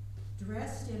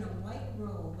 Dressed in a white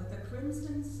robe with a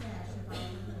crimson sash about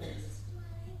her waist,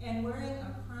 and wearing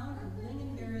a crown of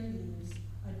lingonberry leaves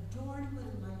adorned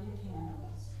with lighted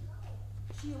candles,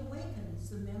 she awakens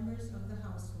the members of the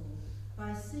household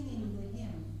by singing the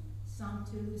hymn,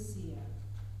 Sancta Lucia.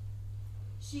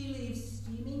 She leaves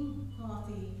steaming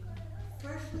coffee,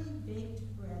 freshly baked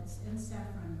breads, and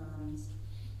saffron buns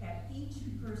at each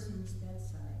person's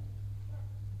bedside.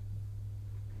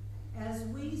 As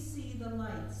we see the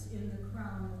lights in the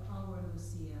crown of our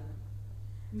Lucia,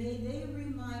 may they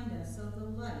remind us of the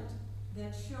light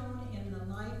that shone in the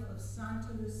life of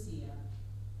Santa Lucia.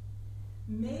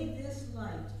 May this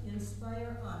light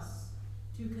inspire us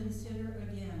to consider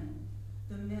again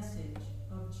the message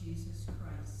of Jesus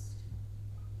Christ.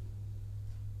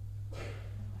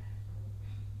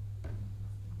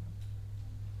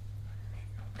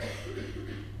 Thank you.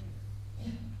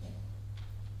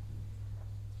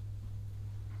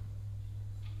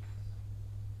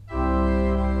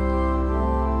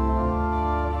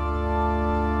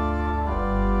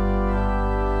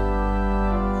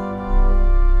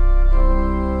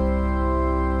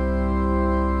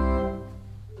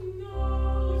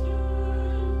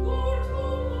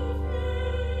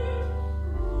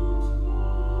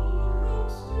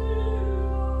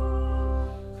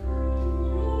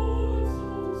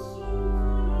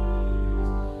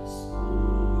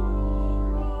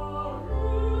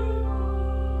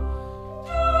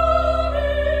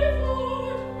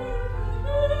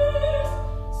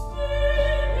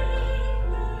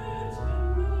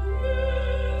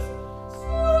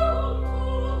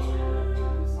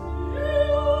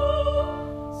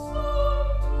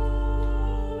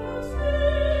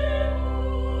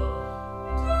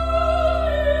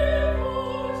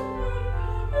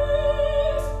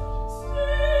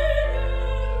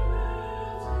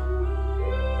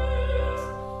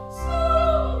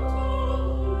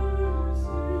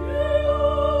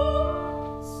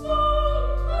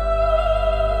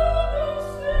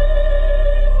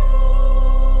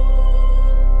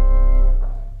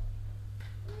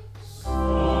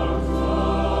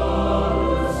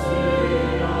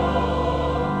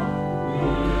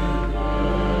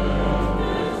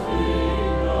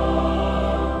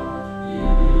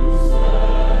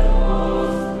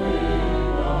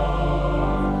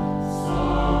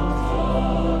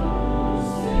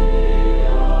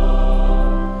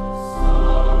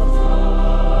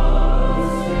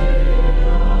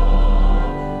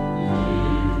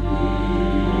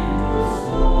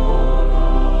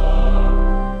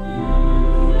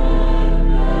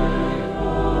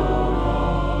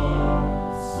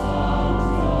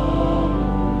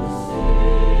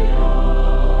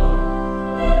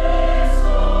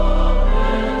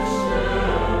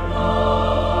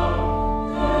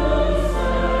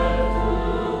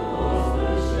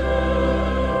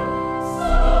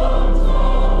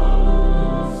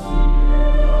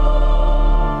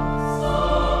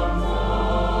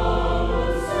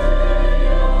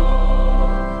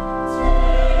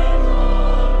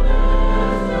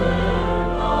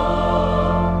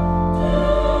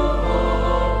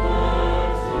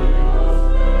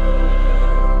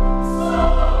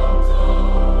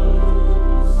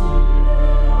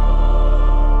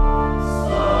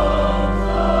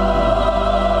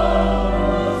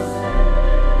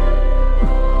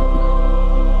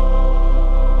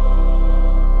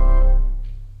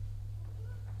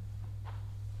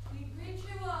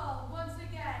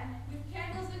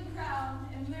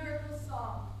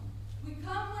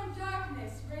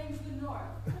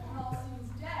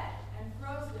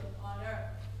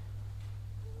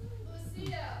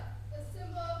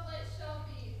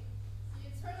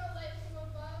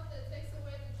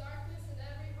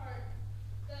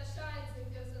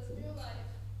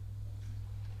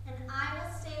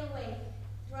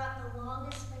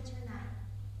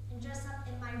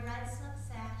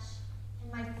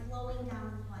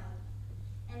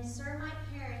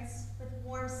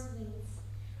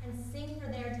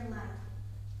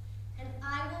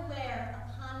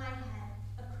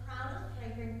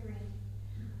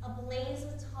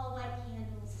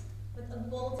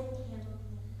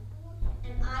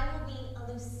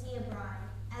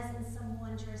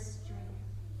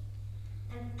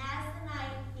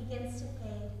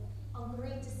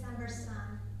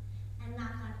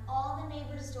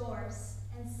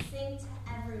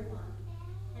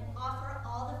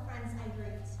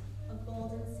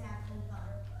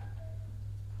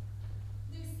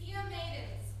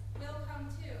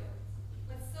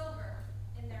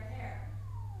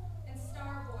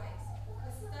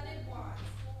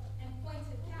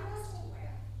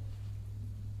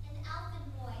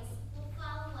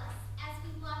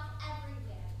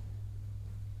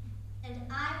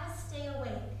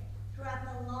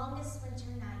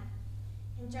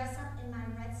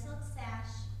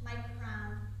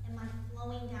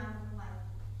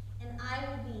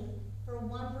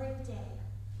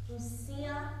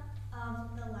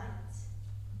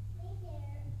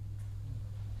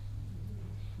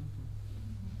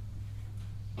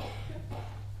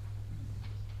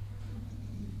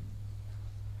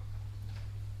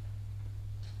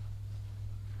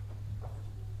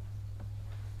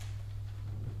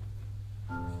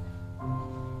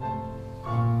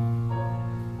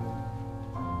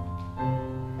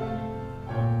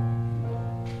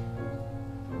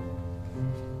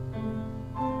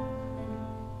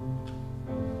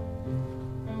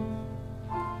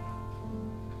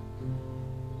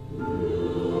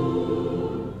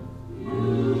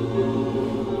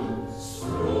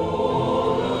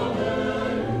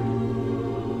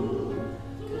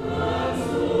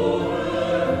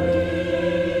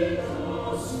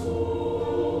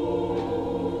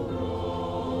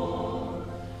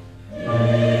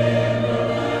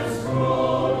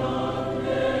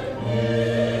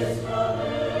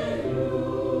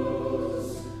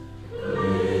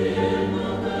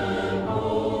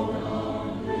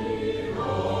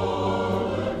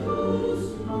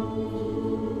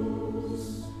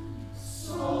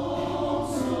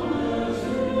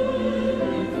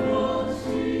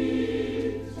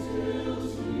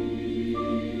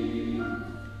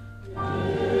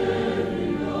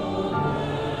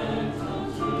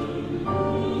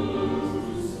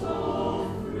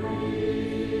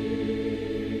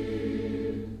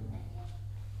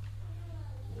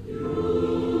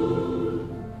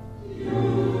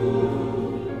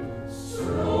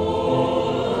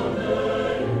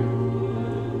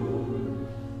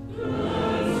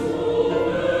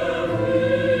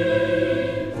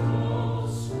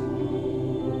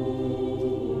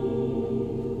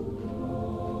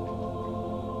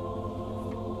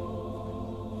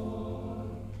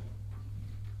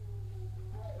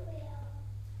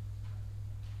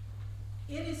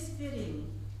 It is fitting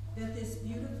that this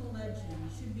beautiful legend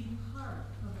should be part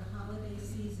of the holiday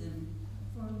season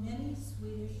for many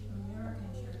Swedish American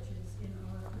churches in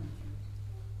our country.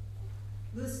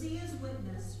 Lucia's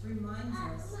witness reminds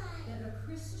us that a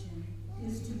Christian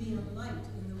is to be a light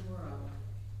in the world,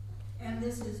 and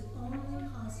this is only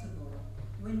possible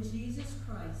when Jesus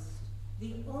Christ,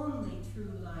 the only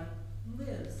true light,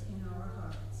 lives in our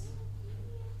hearts.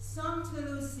 Sancta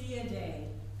Lucia Day,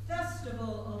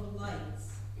 Festival of Lights.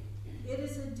 It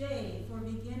is a day for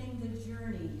beginning the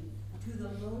journey to the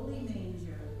lowly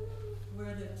manger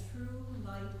where the true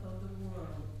light of the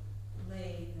world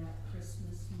lay that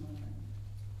Christmas morning.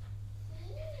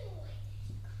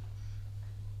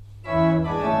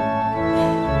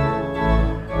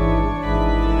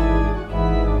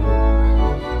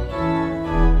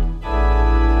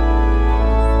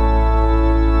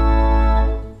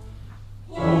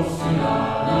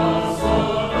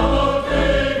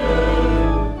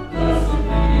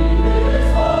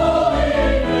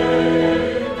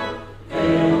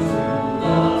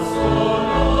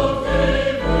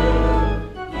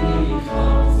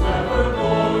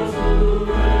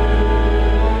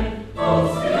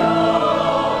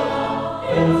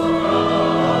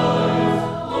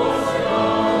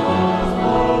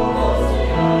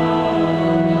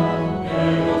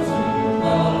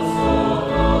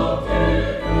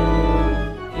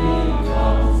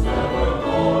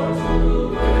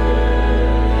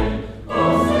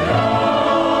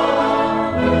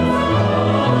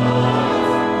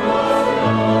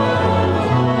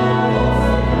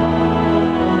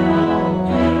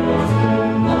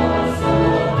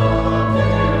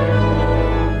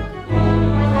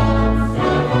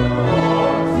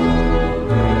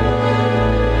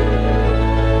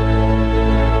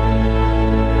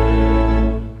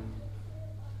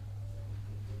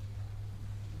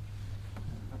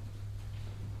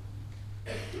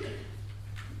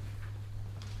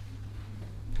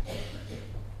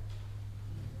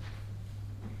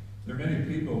 There are many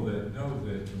people that know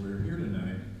that we're here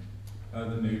tonight.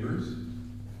 The neighbors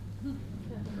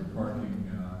are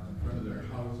parking in front of their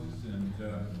houses, and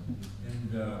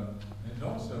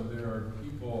also there are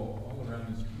people all around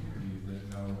this community that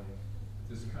know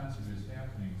this concert is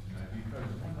happening tonight, because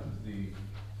one of the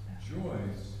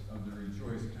joys of the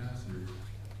Rejoice concert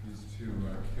is to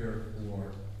care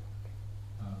for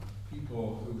people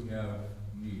who have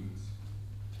needs.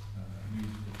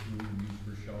 Needs for food, needs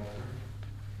for shelter,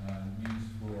 needs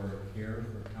for care,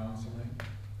 for counseling.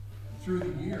 Through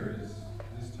the years,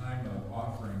 this time of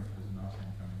offerings, there's an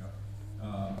offering coming up,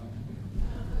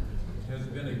 has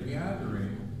been a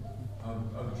gathering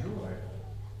of joy,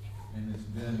 and it's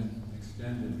been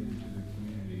extended into the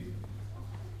community.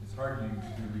 It's heartening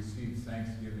to receive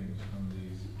thanksgivings from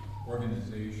these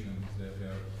organizations that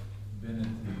have been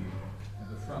at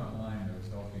the front line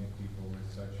of helping people with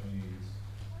such needs.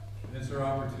 And it's our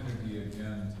opportunity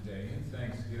again today in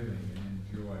thanksgiving and in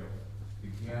joy to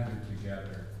gather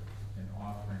together in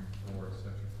offering for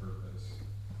such a purpose.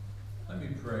 Let me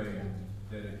pray and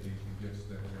dedicate the gifts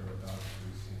that we're about to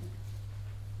receive.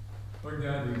 Lord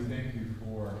God, we thank you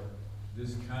for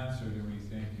this concert, and we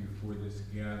thank you for this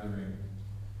gathering,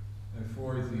 and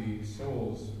for the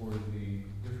souls, for the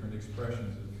different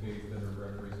expressions of faith that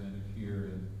are represented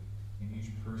here in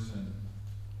each person.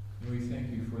 And we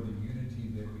thank you for the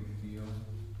unity that we feel.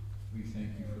 We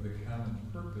thank you for the common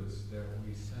purpose that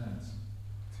we sense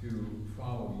to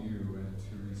follow you and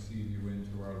to receive you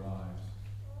into our lives.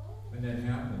 When that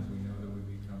happens, we know that we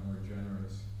become more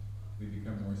generous, we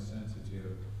become more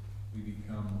sensitive, we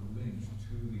become linked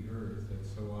to the earth that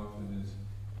so often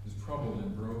is troubled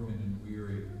and broken and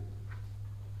weary.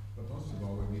 But most of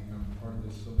all, we become part of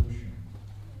the solution,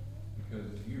 because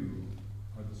you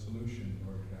are the solution,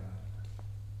 Lord God.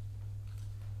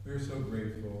 We're so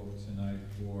grateful tonight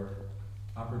for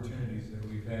opportunities that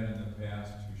we've had in the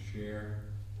past to share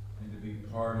and to be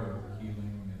part of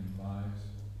healing and lives.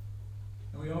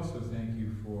 And we also thank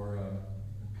you for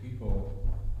people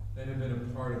that have been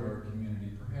a part of our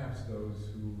community, perhaps those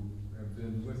who have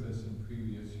been with us in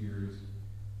previous years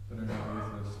but are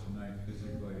not with us tonight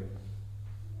physically.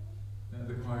 And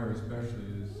the choir especially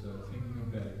is thinking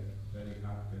of Betty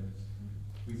Hopkins.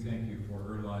 We thank you for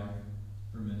her life,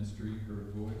 her ministry, her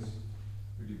voice,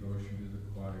 her devotion to the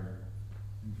choir,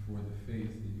 and for the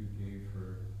faith that you gave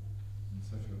her in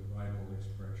such a vital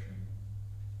expression.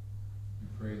 We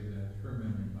pray that her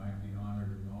memory might be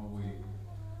honored in all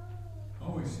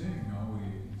we sing, all we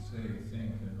say,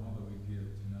 think, and all that we give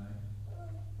tonight.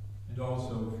 And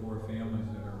also for families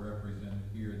that are represented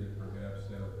here that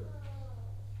perhaps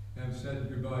have said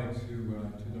goodbye to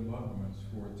their loved ones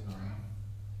for a time,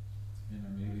 and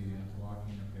are maybe walking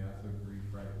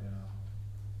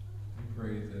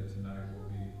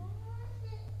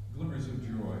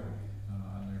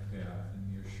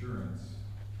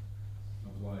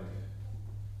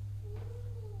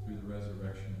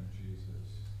resurrection of Jesus.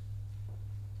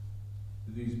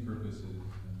 To these purposes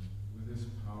and with this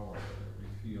power that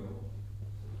we feel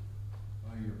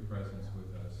by your presence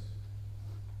with us,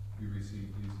 we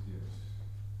receive these gifts.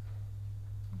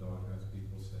 And all God's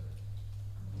people said,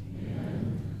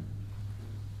 Amen.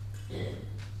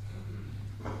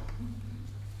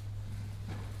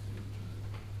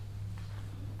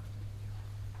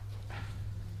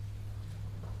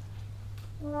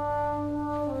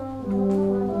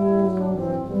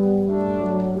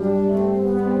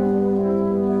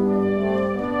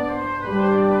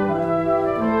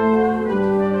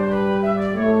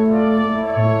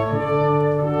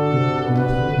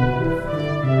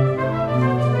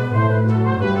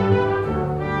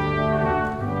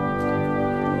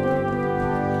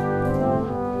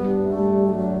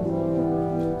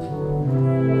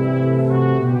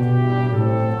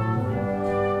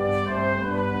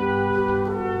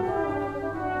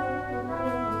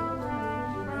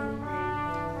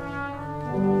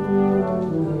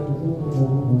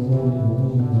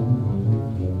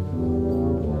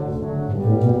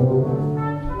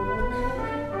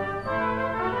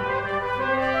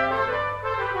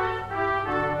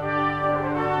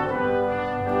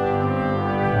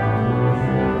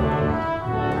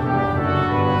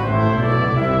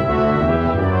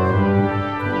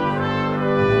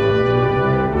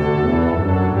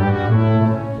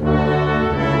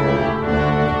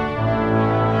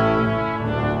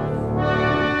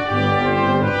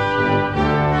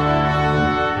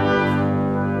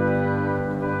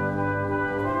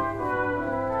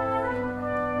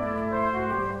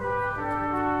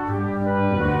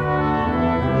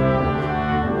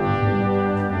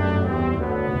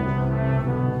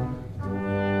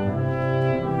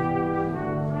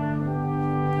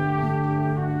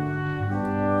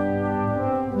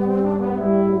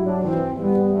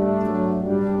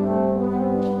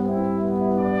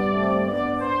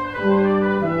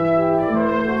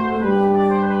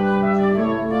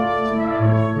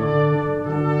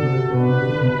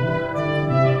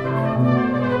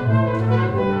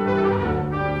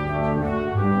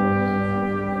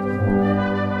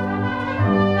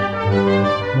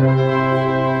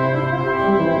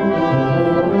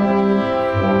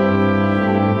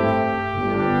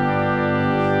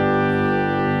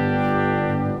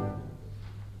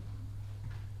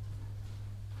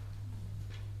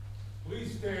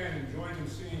 Please stand and join in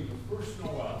singing the first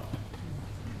Noel.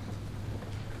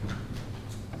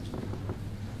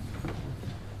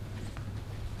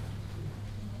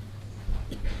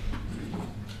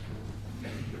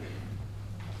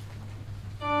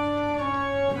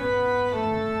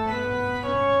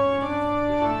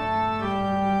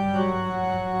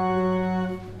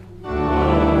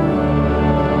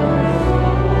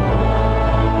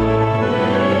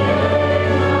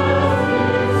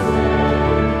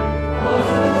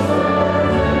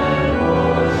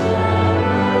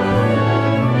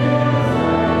 Amen.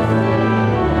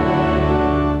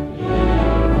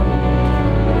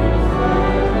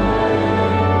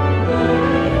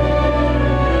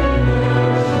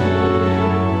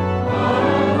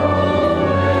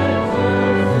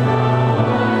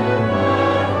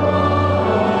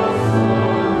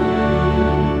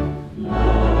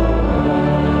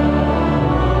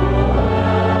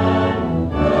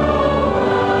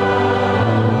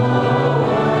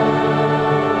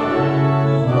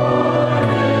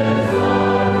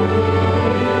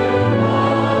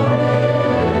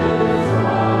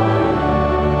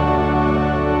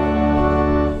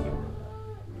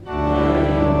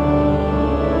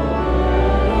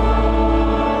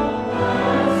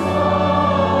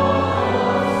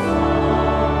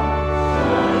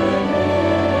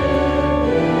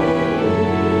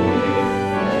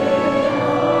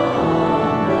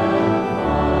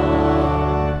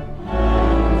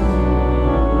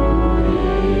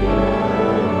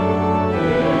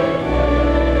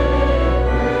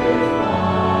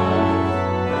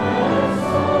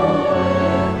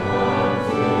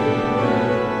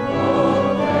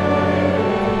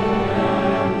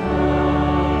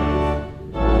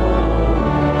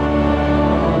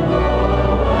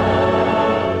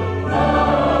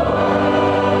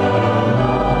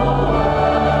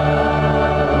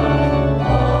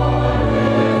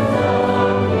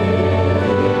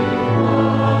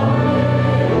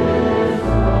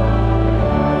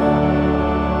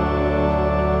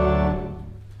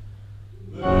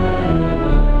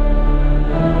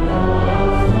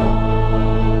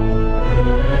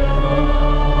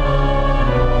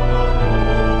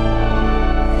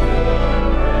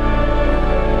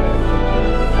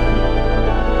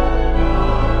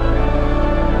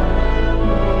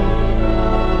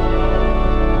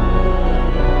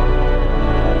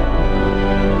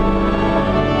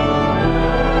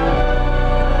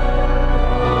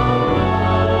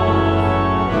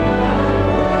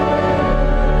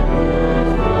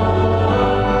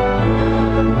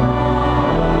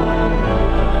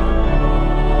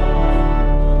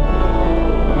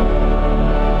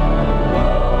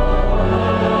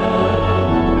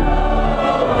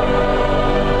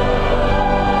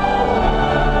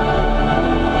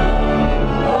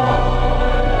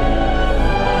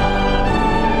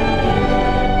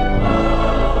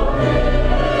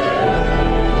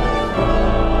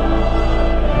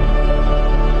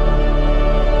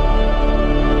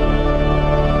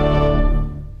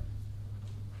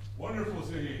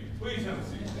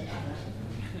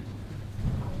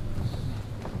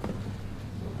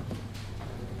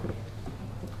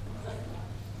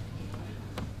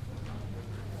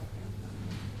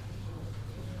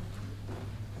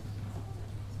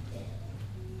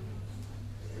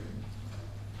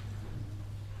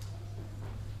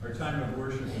 Our time of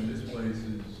worship in this place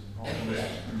is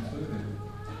almost concluded.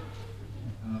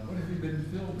 What have you been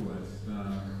filled with?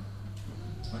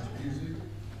 Much music?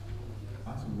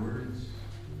 Lots of words?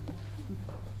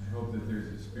 I hope that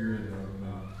there's a spirit of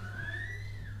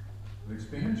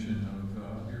expansion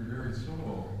of your very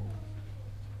soul.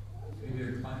 Maybe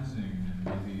a cleansing, and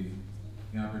maybe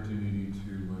the opportunity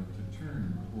to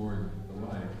turn toward the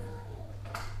light.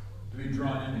 To be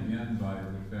drawn in again by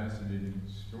the fascinating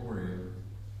story of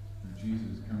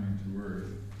Jesus coming to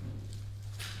earth.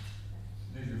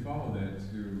 And as you follow that,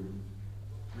 to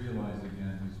realize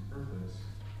again his purpose,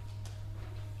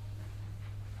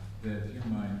 that you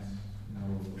might know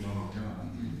the love of God.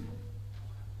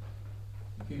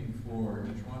 He came for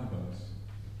each one of us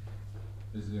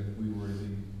as if we were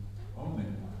the only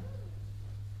one.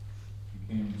 He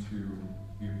came to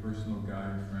be a personal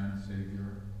guide, friend, Savior,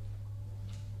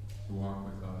 to walk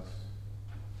with us,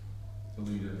 to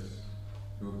lead us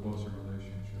to a closer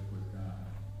relationship with God.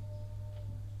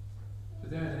 To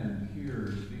that end, hear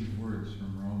these words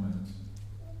from Romans,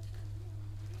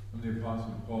 from the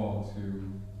Apostle Paul to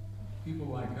people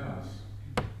like us,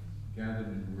 gathered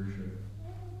in worship,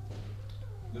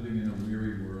 living in a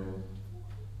weary world,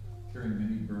 carrying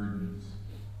many burdens,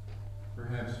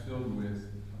 perhaps filled with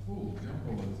a whole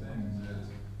jumble of things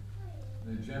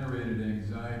that generated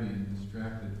anxiety and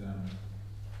distracted them.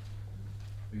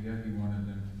 But yet he wanted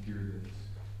them to hear this.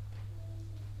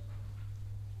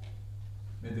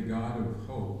 May the God of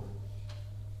hope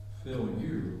fill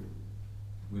you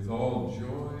with all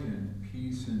joy and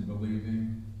peace in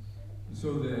believing,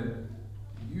 so that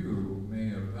you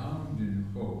may abound in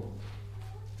hope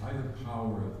by the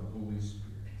power of the Holy Spirit.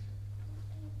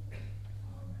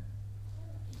 Amen.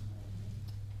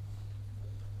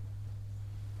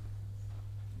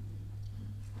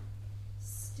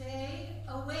 Stay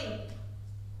awake.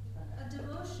 A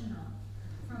devotional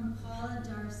from Paula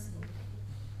Darcy.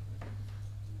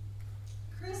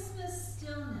 Christmas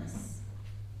stillness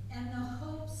and the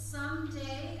hope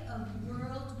someday of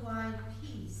worldwide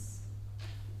peace.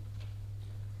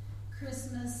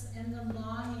 Christmas and the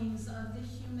longings of the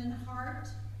human heart.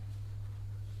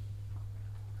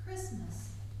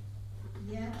 Christmas,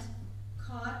 yet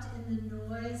caught in the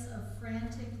noise of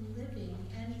frantic living,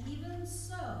 and even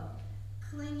so,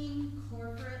 clinging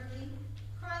corporately,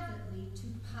 privately to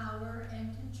power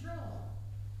and control.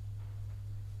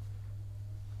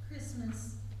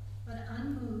 Christmas, but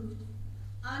unmoved,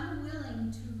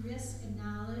 unwilling to risk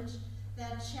knowledge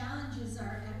that challenges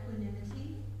our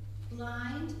equanimity,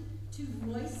 blind to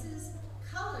voices,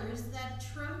 colors that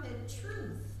trumpet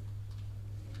truth.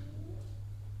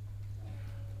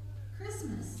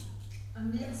 Christmas,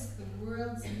 amidst the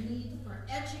world's need for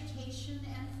education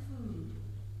and food.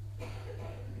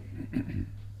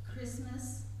 Christmas,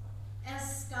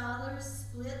 as scholars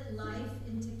split life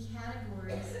into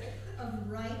categories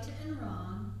of right and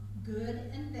wrong,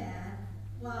 good and bad,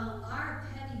 while our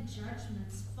petty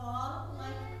judgments fall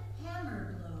like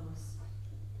hammer blows.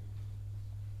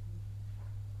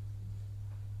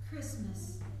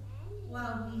 Christmas,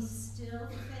 while we still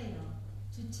fail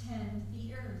to tend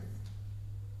the earth.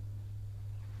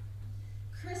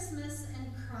 Christmas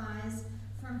and cries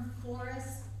from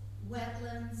forests,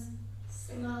 wetlands,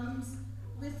 slums,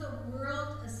 with a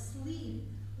world asleep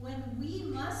when we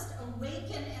must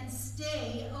awaken and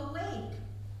stay awake.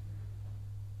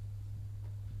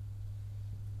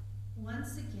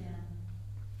 Once again,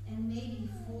 and maybe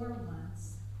for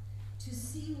once, to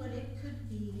see what it could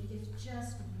be if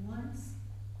just once,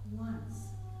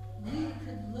 we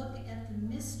could look at the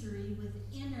mystery with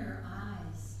inner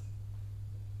eyes,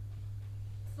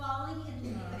 falling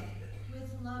in love with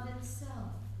love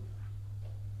itself.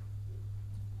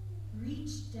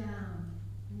 Reach down,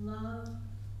 love,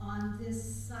 on this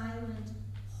silent,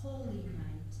 holy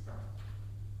night.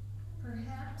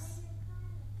 Perhaps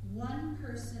one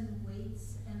person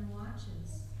waits and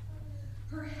watches.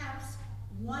 Perhaps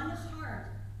one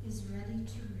heart is ready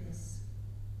to risk.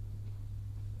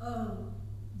 Oh,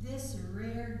 this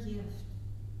rare gift,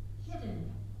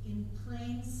 hidden in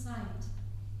plain sight,